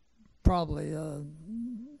probably...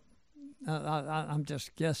 I'm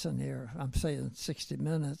just guessing here. I'm saying 60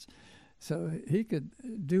 minutes. So he could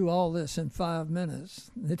do all this in 5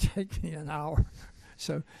 minutes. It'd take me an hour.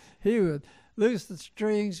 So he would loose the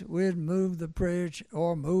strings, we'd move the bridge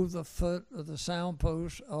or move the foot of the sound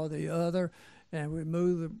post or the other, and we'd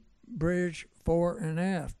move the bridge fore and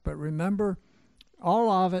aft. But remember,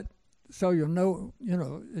 all of it, so you'll know,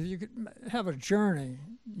 if you could have a journey,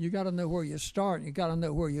 you got to know where you start. You got to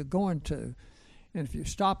know where you're going to. And if you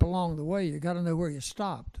stop along the way, you got to know where you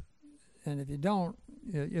stopped. And if you don't,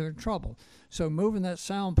 you're in trouble. So moving that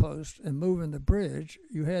sound post and moving the bridge,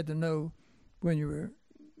 you had to know when you were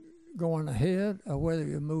going ahead or whether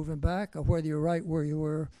you're moving back or whether you're right where you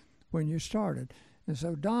were when you started. And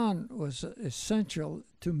so Don was essential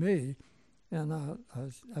to me, and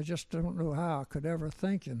I just don't know how I could ever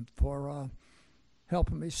thank him for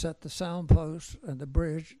helping me set the sound post and the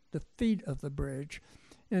bridge, the feet of the bridge.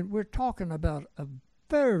 And we're talking about a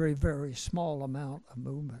very, very small amount of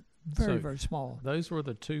movement. Very small. Those were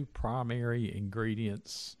the two primary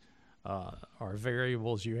ingredients or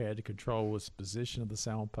variables you had to control, was the position of the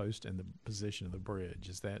sound post and the position of the bridge.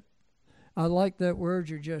 Is that? I like that word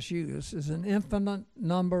you just used. Is an infinite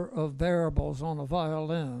number of variables on a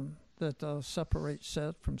violin that separate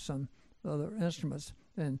set from some other instruments.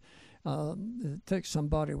 And it takes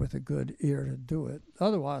somebody with a good ear to do it.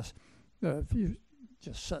 Otherwise, if you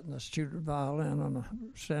just setting a student violin on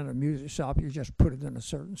a standard music shop, you just put it in a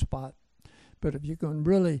certain spot. But if you can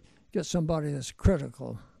really get somebody that's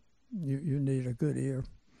critical, you need a good ear.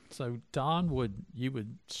 So you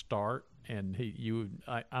would start, and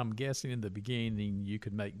I'm guessing in the beginning you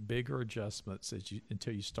could make bigger adjustments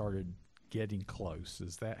until you started getting close?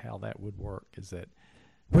 Is that how that would work? Is that,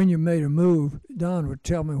 When you made a move, Don would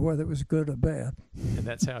tell me whether it was good or bad. and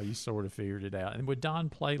that's how you sort of figured it out? And would Don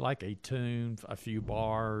play like a tune, a few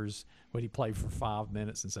bars? Would he play for 5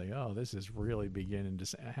 minutes and say, "Oh, this is really beginning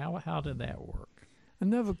to"? How did that work? I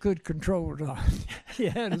never could control Don. He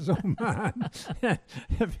had his own mind.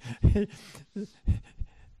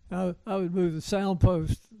 I would move the sound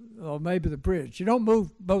post or maybe the bridge. You don't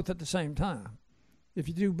move both at the same time. If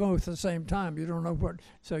you do both at the same time, you don't know what.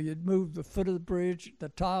 So you'd move the foot of the bridge, the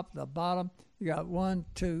top, the bottom. You got 1,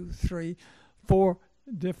 2, 3, 4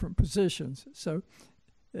 different positions. So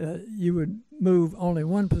you would move only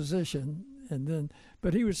one position,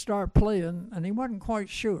 but he would start playing, and he wasn't quite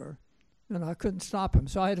sure, and I couldn't stop him.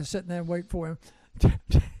 So I had to sit there and wait for him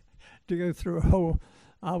to go through a whole,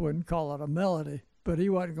 I wouldn't call it a melody, but he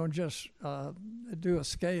wasn't going to just do a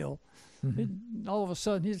scale. Mm-hmm. All of a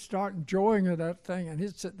sudden, he'd start enjoying that thing, and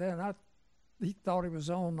he'd sit there, and he thought he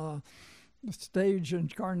was on the stage in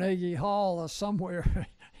Carnegie Hall or somewhere,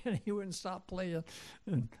 and he wouldn't stop playing,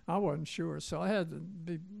 and I wasn't sure, so I had to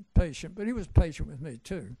be patient, but he was patient with me,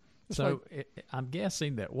 too. So I'm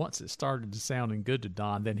guessing that once it started sounding good to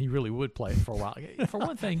Don, then he really would play it for a while. For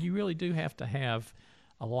one thing, you really do have to have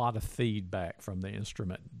a lot of feedback from the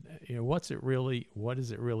instrument. You know, what is it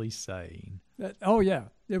really saying? It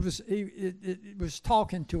was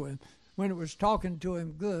talking to him. When it was talking to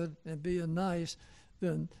him good and being nice,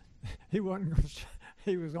 then he was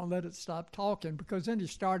going to let it stop talking, because then he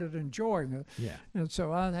started enjoying it. Yeah. And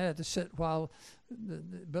so I had to sit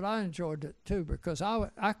but I enjoyed it too, because I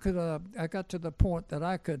got to the point that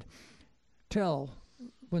I could tell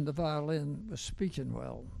when the violin was speaking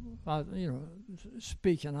well.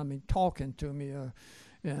 Speaking, I mean talking to me,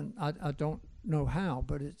 and I don't know how,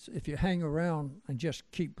 but if you hang around and just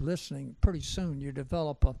keep listening, pretty soon you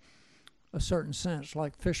develop a certain sense,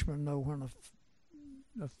 like fishermen know when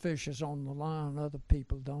a fish is on the line, other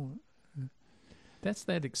people don't. That's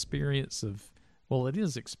that experience of, well, it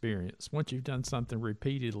is experience. Once you've done something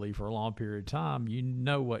repeatedly for a long period of time, you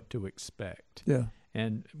know what to expect. Yeah.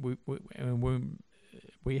 And when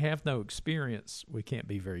we have no experience, we can't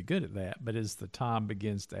be very good at that. But as the time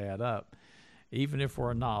begins to add up, even if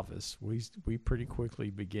we're a novice, we pretty quickly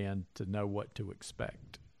begin to know what to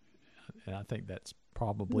expect. And I think that's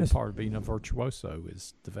probably part of being a virtuoso,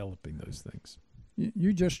 is developing those things.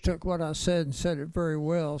 You just took what I said and said it very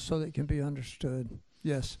well so that it can be understood.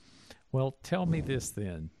 Yes. Well, tell me this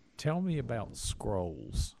then. Tell me about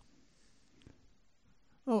scrolls.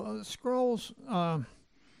 Scrolls,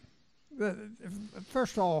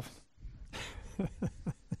 first off,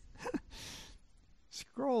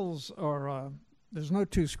 scrolls are, there's no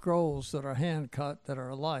two scrolls that are hand cut that are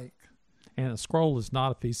alike. And a scroll is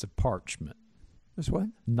not a piece of parchment. It's what?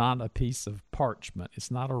 Not a piece of parchment.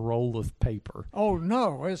 It's not a roll of paper. Oh,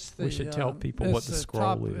 no. It's we should tell people what the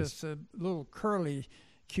scroll is. It's a little curly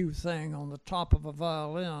Q thing on the top of a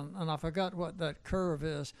violin, and I forgot what that curve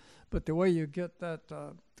is, but the way you get that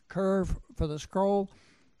curve for the scroll,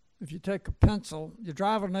 if you take a pencil, you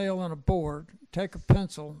drive a nail in a board, take a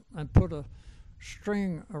pencil and put a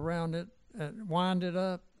string around it and wind it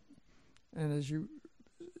up, and as you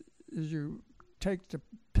take the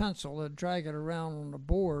pencil and drag it around on the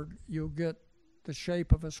board, you'll get the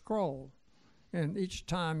shape of a scroll. And each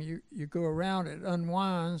time you go around, it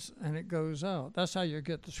unwinds and it goes out. That's how you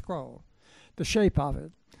get the scroll, the shape of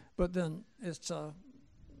it. But then it's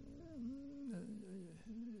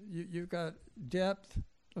you got depth.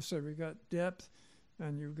 Let's say we got depth,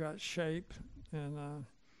 and you've got shape, and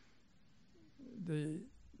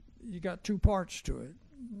you got two parts to it.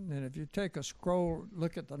 And if you take a scroll,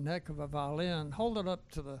 look at the neck of a violin, hold it up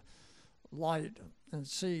to the light and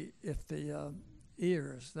see if the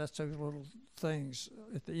ears, that's those little things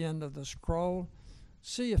at the end of the scroll,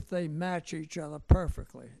 see if they match each other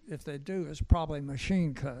perfectly. If they do, it's probably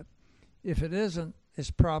machine cut. If it isn't,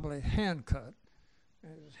 it's probably hand cut.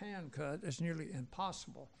 And if it's hand cut, it's nearly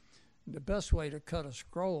impossible. The best way to cut a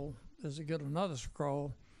scroll is to get another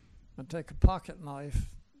scroll and take a pocket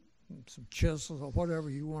knife, some chisels or whatever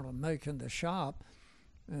you want to make in the shop,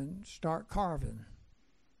 and start carving.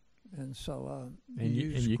 And so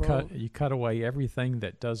you cut away everything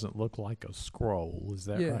that doesn't look like a scroll. Is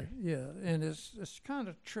that right? Yeah, and it's kind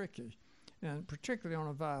of tricky, and particularly on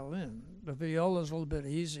a violin. The viola is a little bit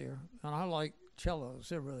easier, and I like cellos.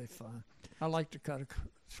 They're really fun. I like to cut a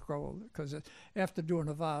scroll because after doing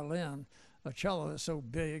a violin, a cello is so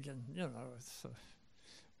big, and it's.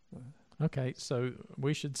 Okay, so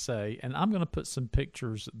we should say, and I'm going to put some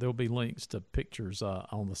pictures. There'll be links to pictures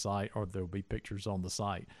on the site, or there'll be pictures on the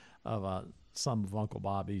site of some of Uncle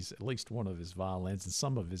Bobby's, at least one of his violins and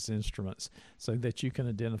some of his instruments, so that you can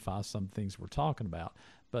identify some things we're talking about.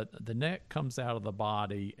 But the neck comes out of the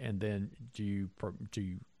body, and then do you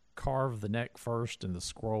carve the neck first and the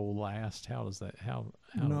scroll last? How does that?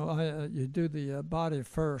 You do the body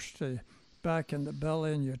first, the back and the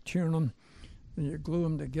belly, and you tune them, and you glue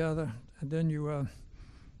them together, and then you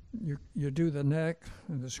do the neck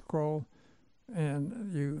and the scroll,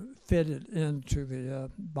 and you fit it into the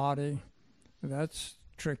body. That's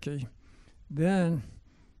tricky. Then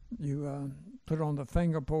you put on the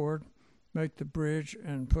fingerboard, make the bridge,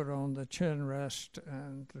 and put on the chin rest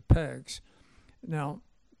and the pegs. Now,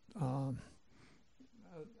 I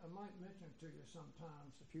might mention to you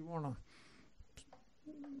sometimes, if you want to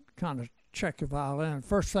kind of check your violin,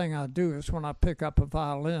 first thing I do is when I pick up a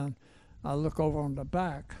violin, I look over on the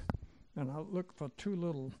back, and I look for two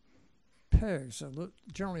little pegs.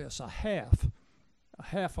 Generally, it's a half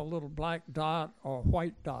a little black dot or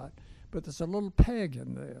white dot, but there's a little peg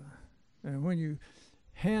in there. And when you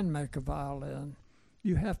hand make a violin,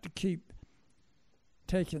 you have to keep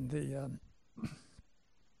taking the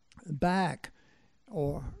back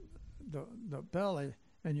or the belly,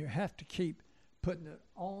 and you have to keep putting it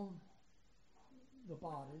on the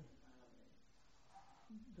body,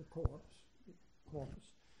 the corpus.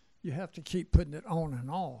 You have to keep putting it on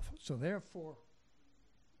and off. So therefore,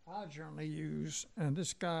 I generally use, and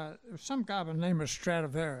some guy by the name of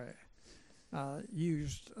Stradivari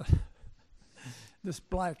used this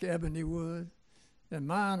black ebony wood, and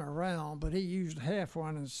mine are round, but he used half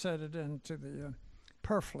one and set it into the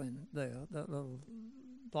purfling there, that little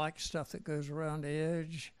black stuff that goes around the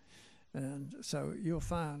edge. And so you'll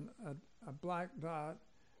find a black dot.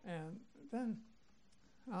 And then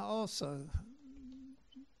I also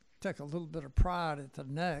take a little bit of pride at the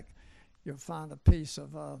neck. You'll find a piece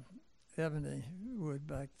of ebony wood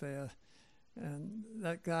back there. And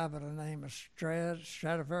that guy by the name of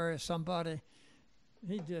Stradivari, somebody,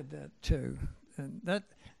 he did that too. And that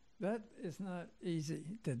is not easy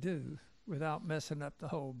to do without messing up the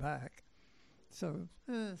whole back. So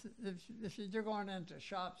if you're going into a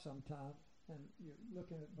shop sometime and you're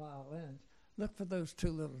looking at violins, look for those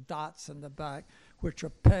two little dots in the back, which are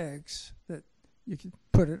pegs that you can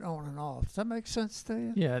put it on and off. Does that make sense to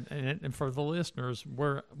you? Yeah, and for the listeners,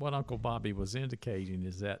 what Uncle Bobby was indicating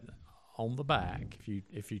is that on the back,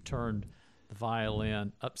 if you turned the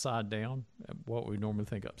violin upside down, what we normally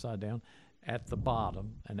think upside down, at the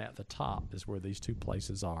bottom and at the top is where these two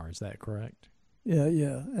places are. Is that correct? Yeah,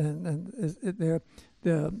 and they're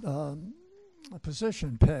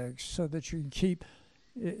position pegs so that you can keep.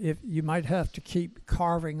 If you might have to keep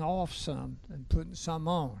carving off some and putting some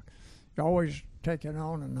on. You're always taking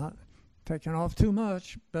on and not taking off too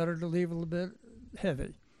much. Better to leave it a little bit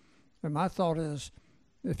heavy. And my thought is,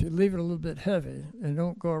 if you leave it a little bit heavy and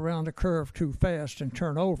don't go around the curve too fast and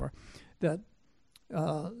turn over, that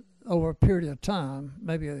over a period of time,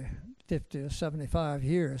 maybe 50 or 75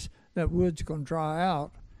 years, that wood's going to dry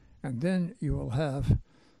out, and then you will have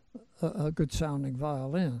a good sounding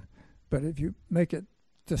violin. But if you make it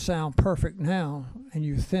to sound perfect now and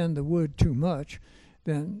you thin the wood too much,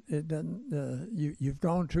 then it doesn't. You've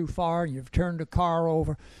gone too far. You've turned the car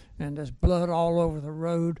over, and there's blood all over the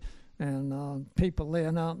road, and people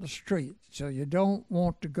laying out in the street. So you don't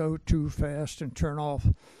want to go too fast and turn off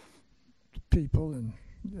people and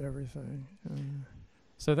everything.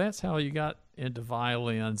 So that's how you got into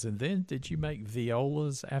violins, and then did you make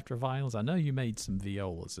violas after violins? I know you made some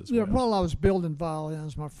violas as well. Yeah, while I was building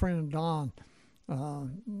violins, my friend Don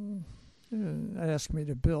asked me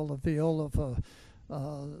to build a viola for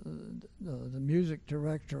the music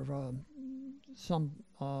director. I'm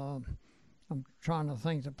trying to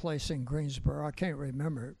think the place in Greensboro. I can't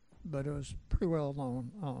remember it, but it was pretty well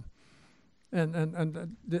known. And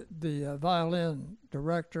the violin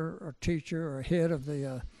director or teacher or head of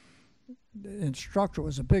the instructor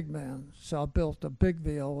was a big man, so I built a big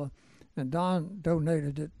viola, and Don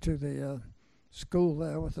donated it to the school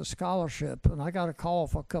there with a scholarship. And I got a call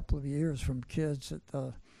for a couple of years from kids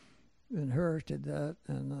that inherited that,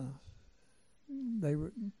 and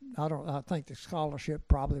I think the scholarship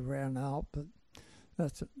probably ran out, but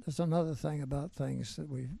that's another thing about things that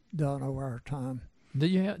we've done over our time. Do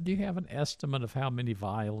you have an estimate of how many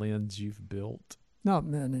violins you've built? Not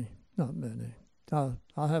many. I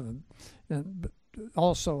haven't. But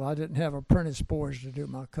also, I didn't have apprentice boys to do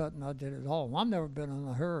my cutting. I did it all. I've never been in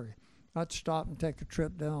a hurry. I'd stop and take a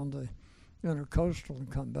trip down the Intercoastal and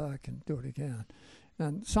come back and do it again.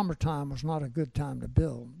 And summertime was not a good time to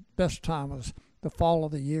build. Best time was the fall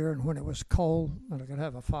of the year and when it was cold and I could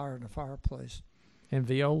have a fire in the fireplace. And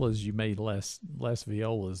violas, you made less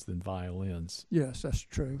violas than violins. Yes, that's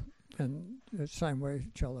true. And the same way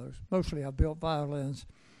cellos. Mostly I built violins,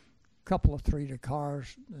 a couple of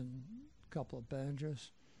three-to-cars, and a couple of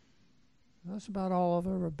banjos. That's about all I've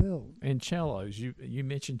ever built. And cellos, you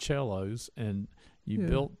mentioned cellos, and you Yeah.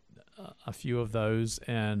 built a few of those.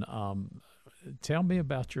 And tell me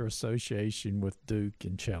about your association with Duke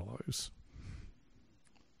and cellos.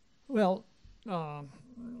 Well,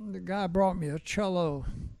 the guy brought me a cello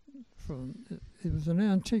it was an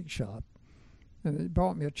antique shop. And he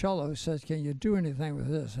brought me a cello. He says, "Can you do anything with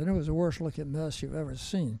this?" And it was the worst looking mess you've ever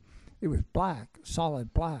seen. It was black,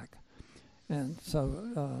 solid black. And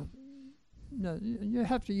so you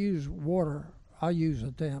have to use water. I use a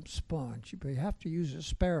damp sponge, but you have to use it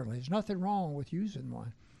sparingly. There's nothing wrong with using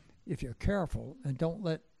one if you're careful and don't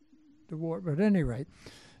let the water, but at any rate.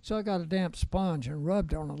 So I got a damp sponge and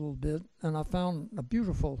rubbed on it a little bit, and I found a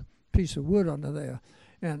beautiful piece of wood under there.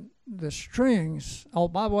 And the strings, oh,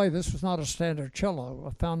 by the way, this was not a standard cello.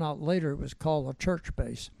 I found out later it was called a church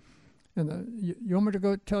bass. And you want me to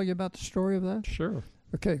go tell you about the story of that? Sure.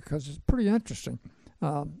 Okay, because it's pretty interesting.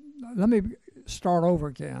 Let me start over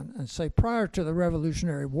again and say prior to the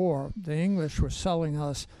Revolutionary War, the English were selling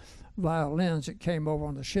us violins that came over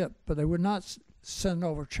on the ship, but they would not send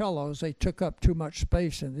over cellos. They took up too much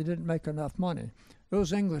space and they didn't make enough money.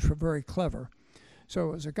 Those English were very clever. So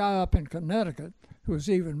it was a guy up in Connecticut who was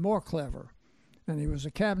even more clever, and he was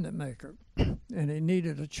a cabinet maker, and he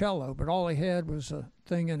needed a cello, but all he had was a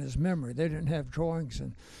thing in his memory. They didn't have drawings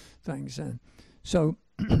and things in. So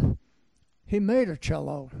he made a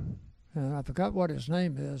cello, and I forgot what his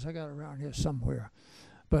name is. I got it around here somewhere.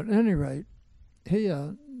 But at any rate, he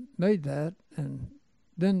made that, and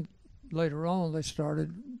then later on they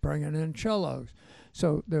started bringing in cellos.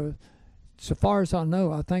 So there was, so far as I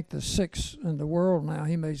know, I think there's 6 in the world now.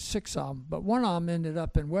 He made 6 of them, but one of them ended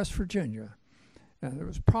up in West Virginia. And it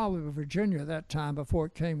was probably Virginia at that time before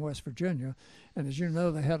it came West Virginia. And as you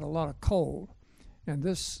know, they had a lot of coal. And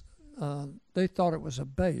this, they thought it was a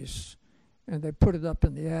bass. And they put it up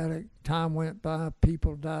in the attic. Time went by,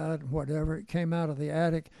 people died, whatever. It came out of the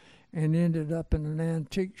attic and ended up in an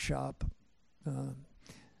antique shop.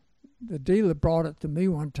 The dealer brought it to me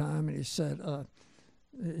one time, and he said,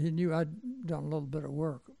 he knew I'd done a little bit of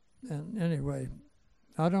work. And anyway,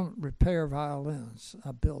 I don't repair violins.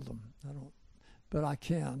 I build them. I don't. But I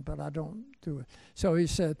can, but I don't do it. So he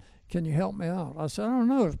said, "Can you help me out?" I said, "I don't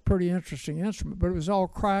know. It's a pretty interesting instrument, but it was all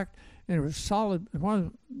cracked and it was solid.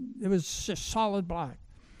 It was just solid black,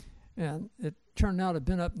 and it turned out it had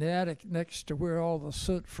been up in the attic next to where all the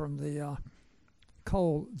soot from the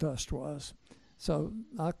coal dust was. So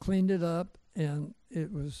I cleaned it up, and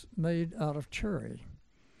it was made out of cherry,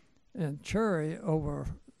 and cherry over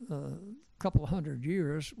a couple of 100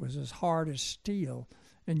 years was as hard as steel.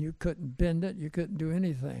 And you couldn't bend it, you couldn't do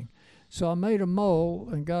anything. So I made a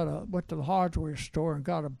mold and went to the hardware store and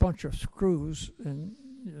got a bunch of screws and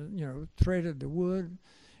threaded the wood.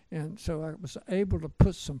 And so I was able to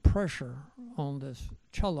put some pressure on this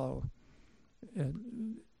cello,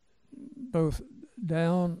 both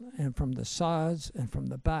down and from the sides and from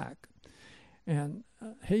the back. And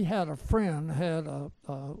he had a friend had a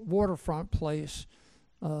waterfront place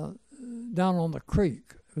down on the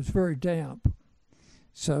creek. It was very damp.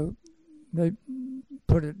 So they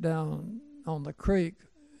put it down on the creek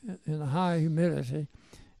in a high humidity,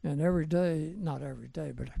 and not every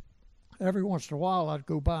day, but every once in a while I'd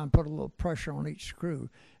go by and put a little pressure on each screw,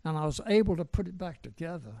 and I was able to put it back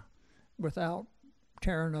together without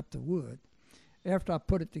tearing up the wood. After I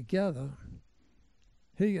put it together,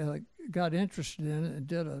 he got interested in it and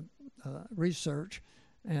did a research,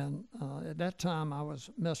 and at that time I was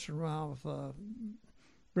messing around with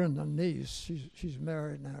Brenda's niece. She's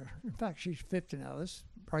married now. In fact, she's 50 now. This is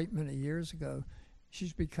right many years ago.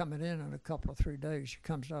 She's be coming in a couple of 3 days. She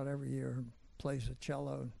comes out every year and plays the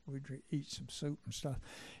cello, and we eat some soup and stuff.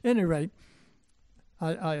 At any rate,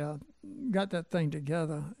 I got that thing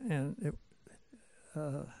together, and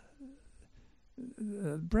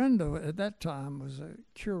Brenda at that time was a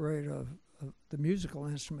curator of the musical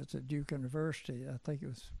instruments at Duke University. I think it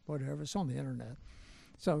was whatever. It's on the internet.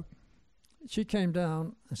 So she came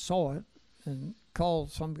down and saw it and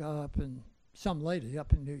called some lady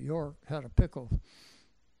up in New York, had a pickle.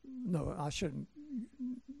 No, I shouldn't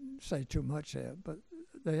say too much there, but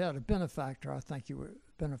they had a benefactor, I think you were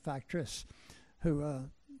benefactress, who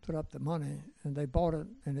put up the money, and they bought it,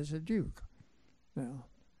 and it's a Duke now.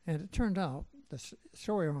 And it turned out, the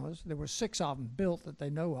story was, there were 6 of them built that they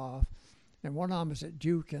know of, and one of them is at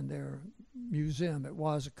Duke in their museum. It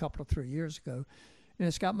was a couple of 3 years ago. And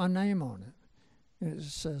it's got my name on it. and it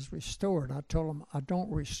says restored. I told them I don't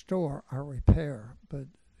restore, I repair, but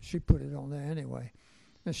she put it on there anyway.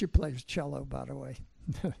 And she plays cello, by the way.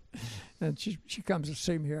 And she comes to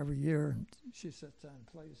see me every year, and she sits down and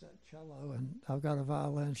plays that cello. And I've got a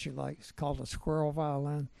violin she likes called a squirrel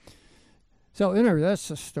violin. So anyway, that's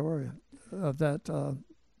the story of that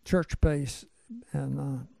church bass,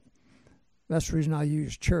 and that's the reason I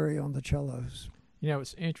use cherry on the cellos. You know,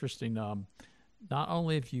 it's interesting. Not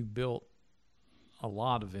only have you built a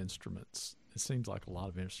lot of instruments, it seems like a lot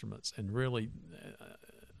of instruments, and really,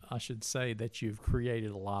 I should say that you've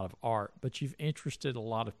created a lot of art, but you've interested a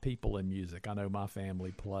lot of people in music. I know my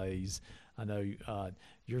family plays. I know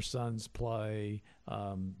your sons play.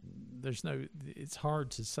 It's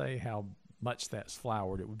hard to say how much that's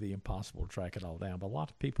flowered. It would be impossible to track it all down. But a lot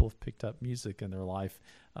of people have picked up music in their life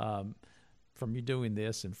from you doing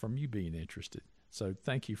this and from you being interested. So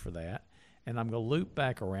thank you for that. And I'm going to loop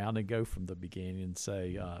back around and go from the beginning and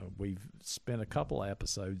say we've spent a couple of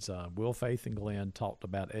episodes. Will, Faith, and Glenn talked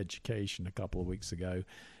about education a couple of weeks ago.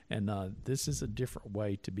 And this is a different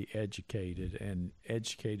way to be educated, and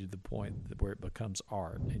educated to the point where it becomes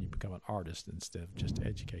art and you become an artist instead of just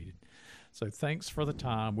educated. So thanks for the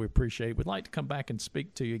time. We appreciate it. We'd like to come back and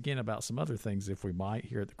speak to you again about some other things if we might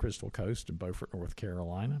here at the Crystal Coast in Beaufort, North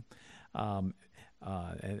Carolina.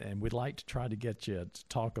 And we'd like to try to get you to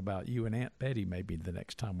talk about you and Aunt Betty maybe the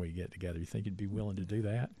next time we get together. You think you'd be willing to do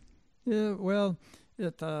that? Yeah, well,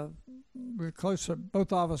 we're closer.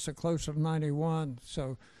 Both of us are closer to 91,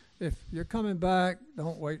 so if you're coming back,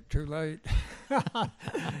 don't wait too late.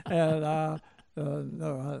 And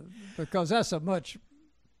because that's a much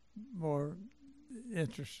more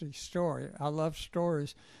interesting story. I love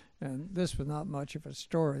stories, and this was not much of a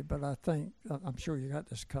story, but I think I'm sure you got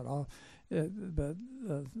this cut off. But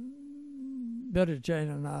Betty Jane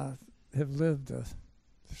and I have lived a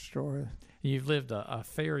story. You've lived a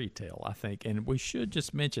fairy tale, I think, and we should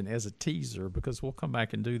just mention as a teaser, because we'll come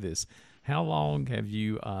back and do this. How long have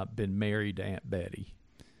you been married to Aunt Betty?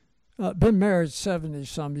 Been married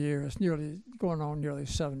 70-some years, going on nearly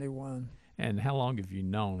 71. And how long have you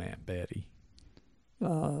known Aunt Betty?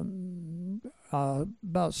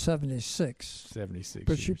 About 76. 76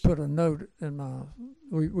 But years. she put a note in my...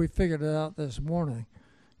 We figured it out this morning,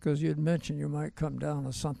 because you'd mentioned you might come down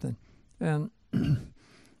or something. And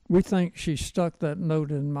we think she stuck that note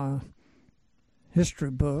in my history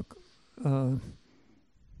book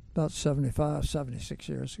about 75, 76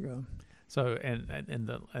 years ago. So, and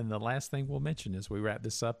the last thing we'll mention as we wrap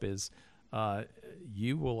this up is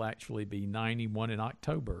you will actually be 91 in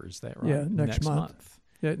October. Is that right? Yeah, next month.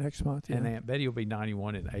 Yeah, next month. Yeah. And Aunt Betty will be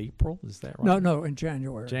 91 in April. Is that right? No, in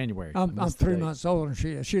January. January. I'm 3 months older than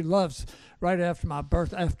she is. She loves right after my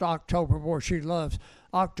birth, after October War. She loves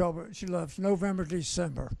October. She loves November,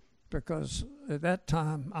 December, because at that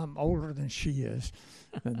time I'm older than she is,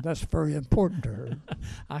 and that's very important to her.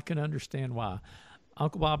 I can understand why.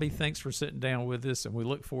 Uncle Bobby, thanks for sitting down with us, and we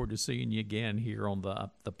look forward to seeing you again here on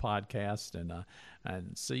the podcast,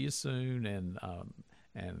 and see you soon,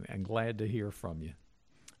 and glad to hear from you.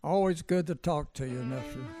 Always good to talk to you,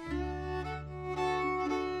 nephew.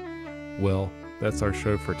 Well, that's our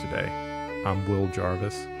show for today. I'm Will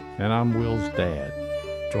Jarvis. And I'm Will's dad.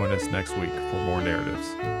 Join us next week for more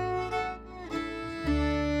narratives.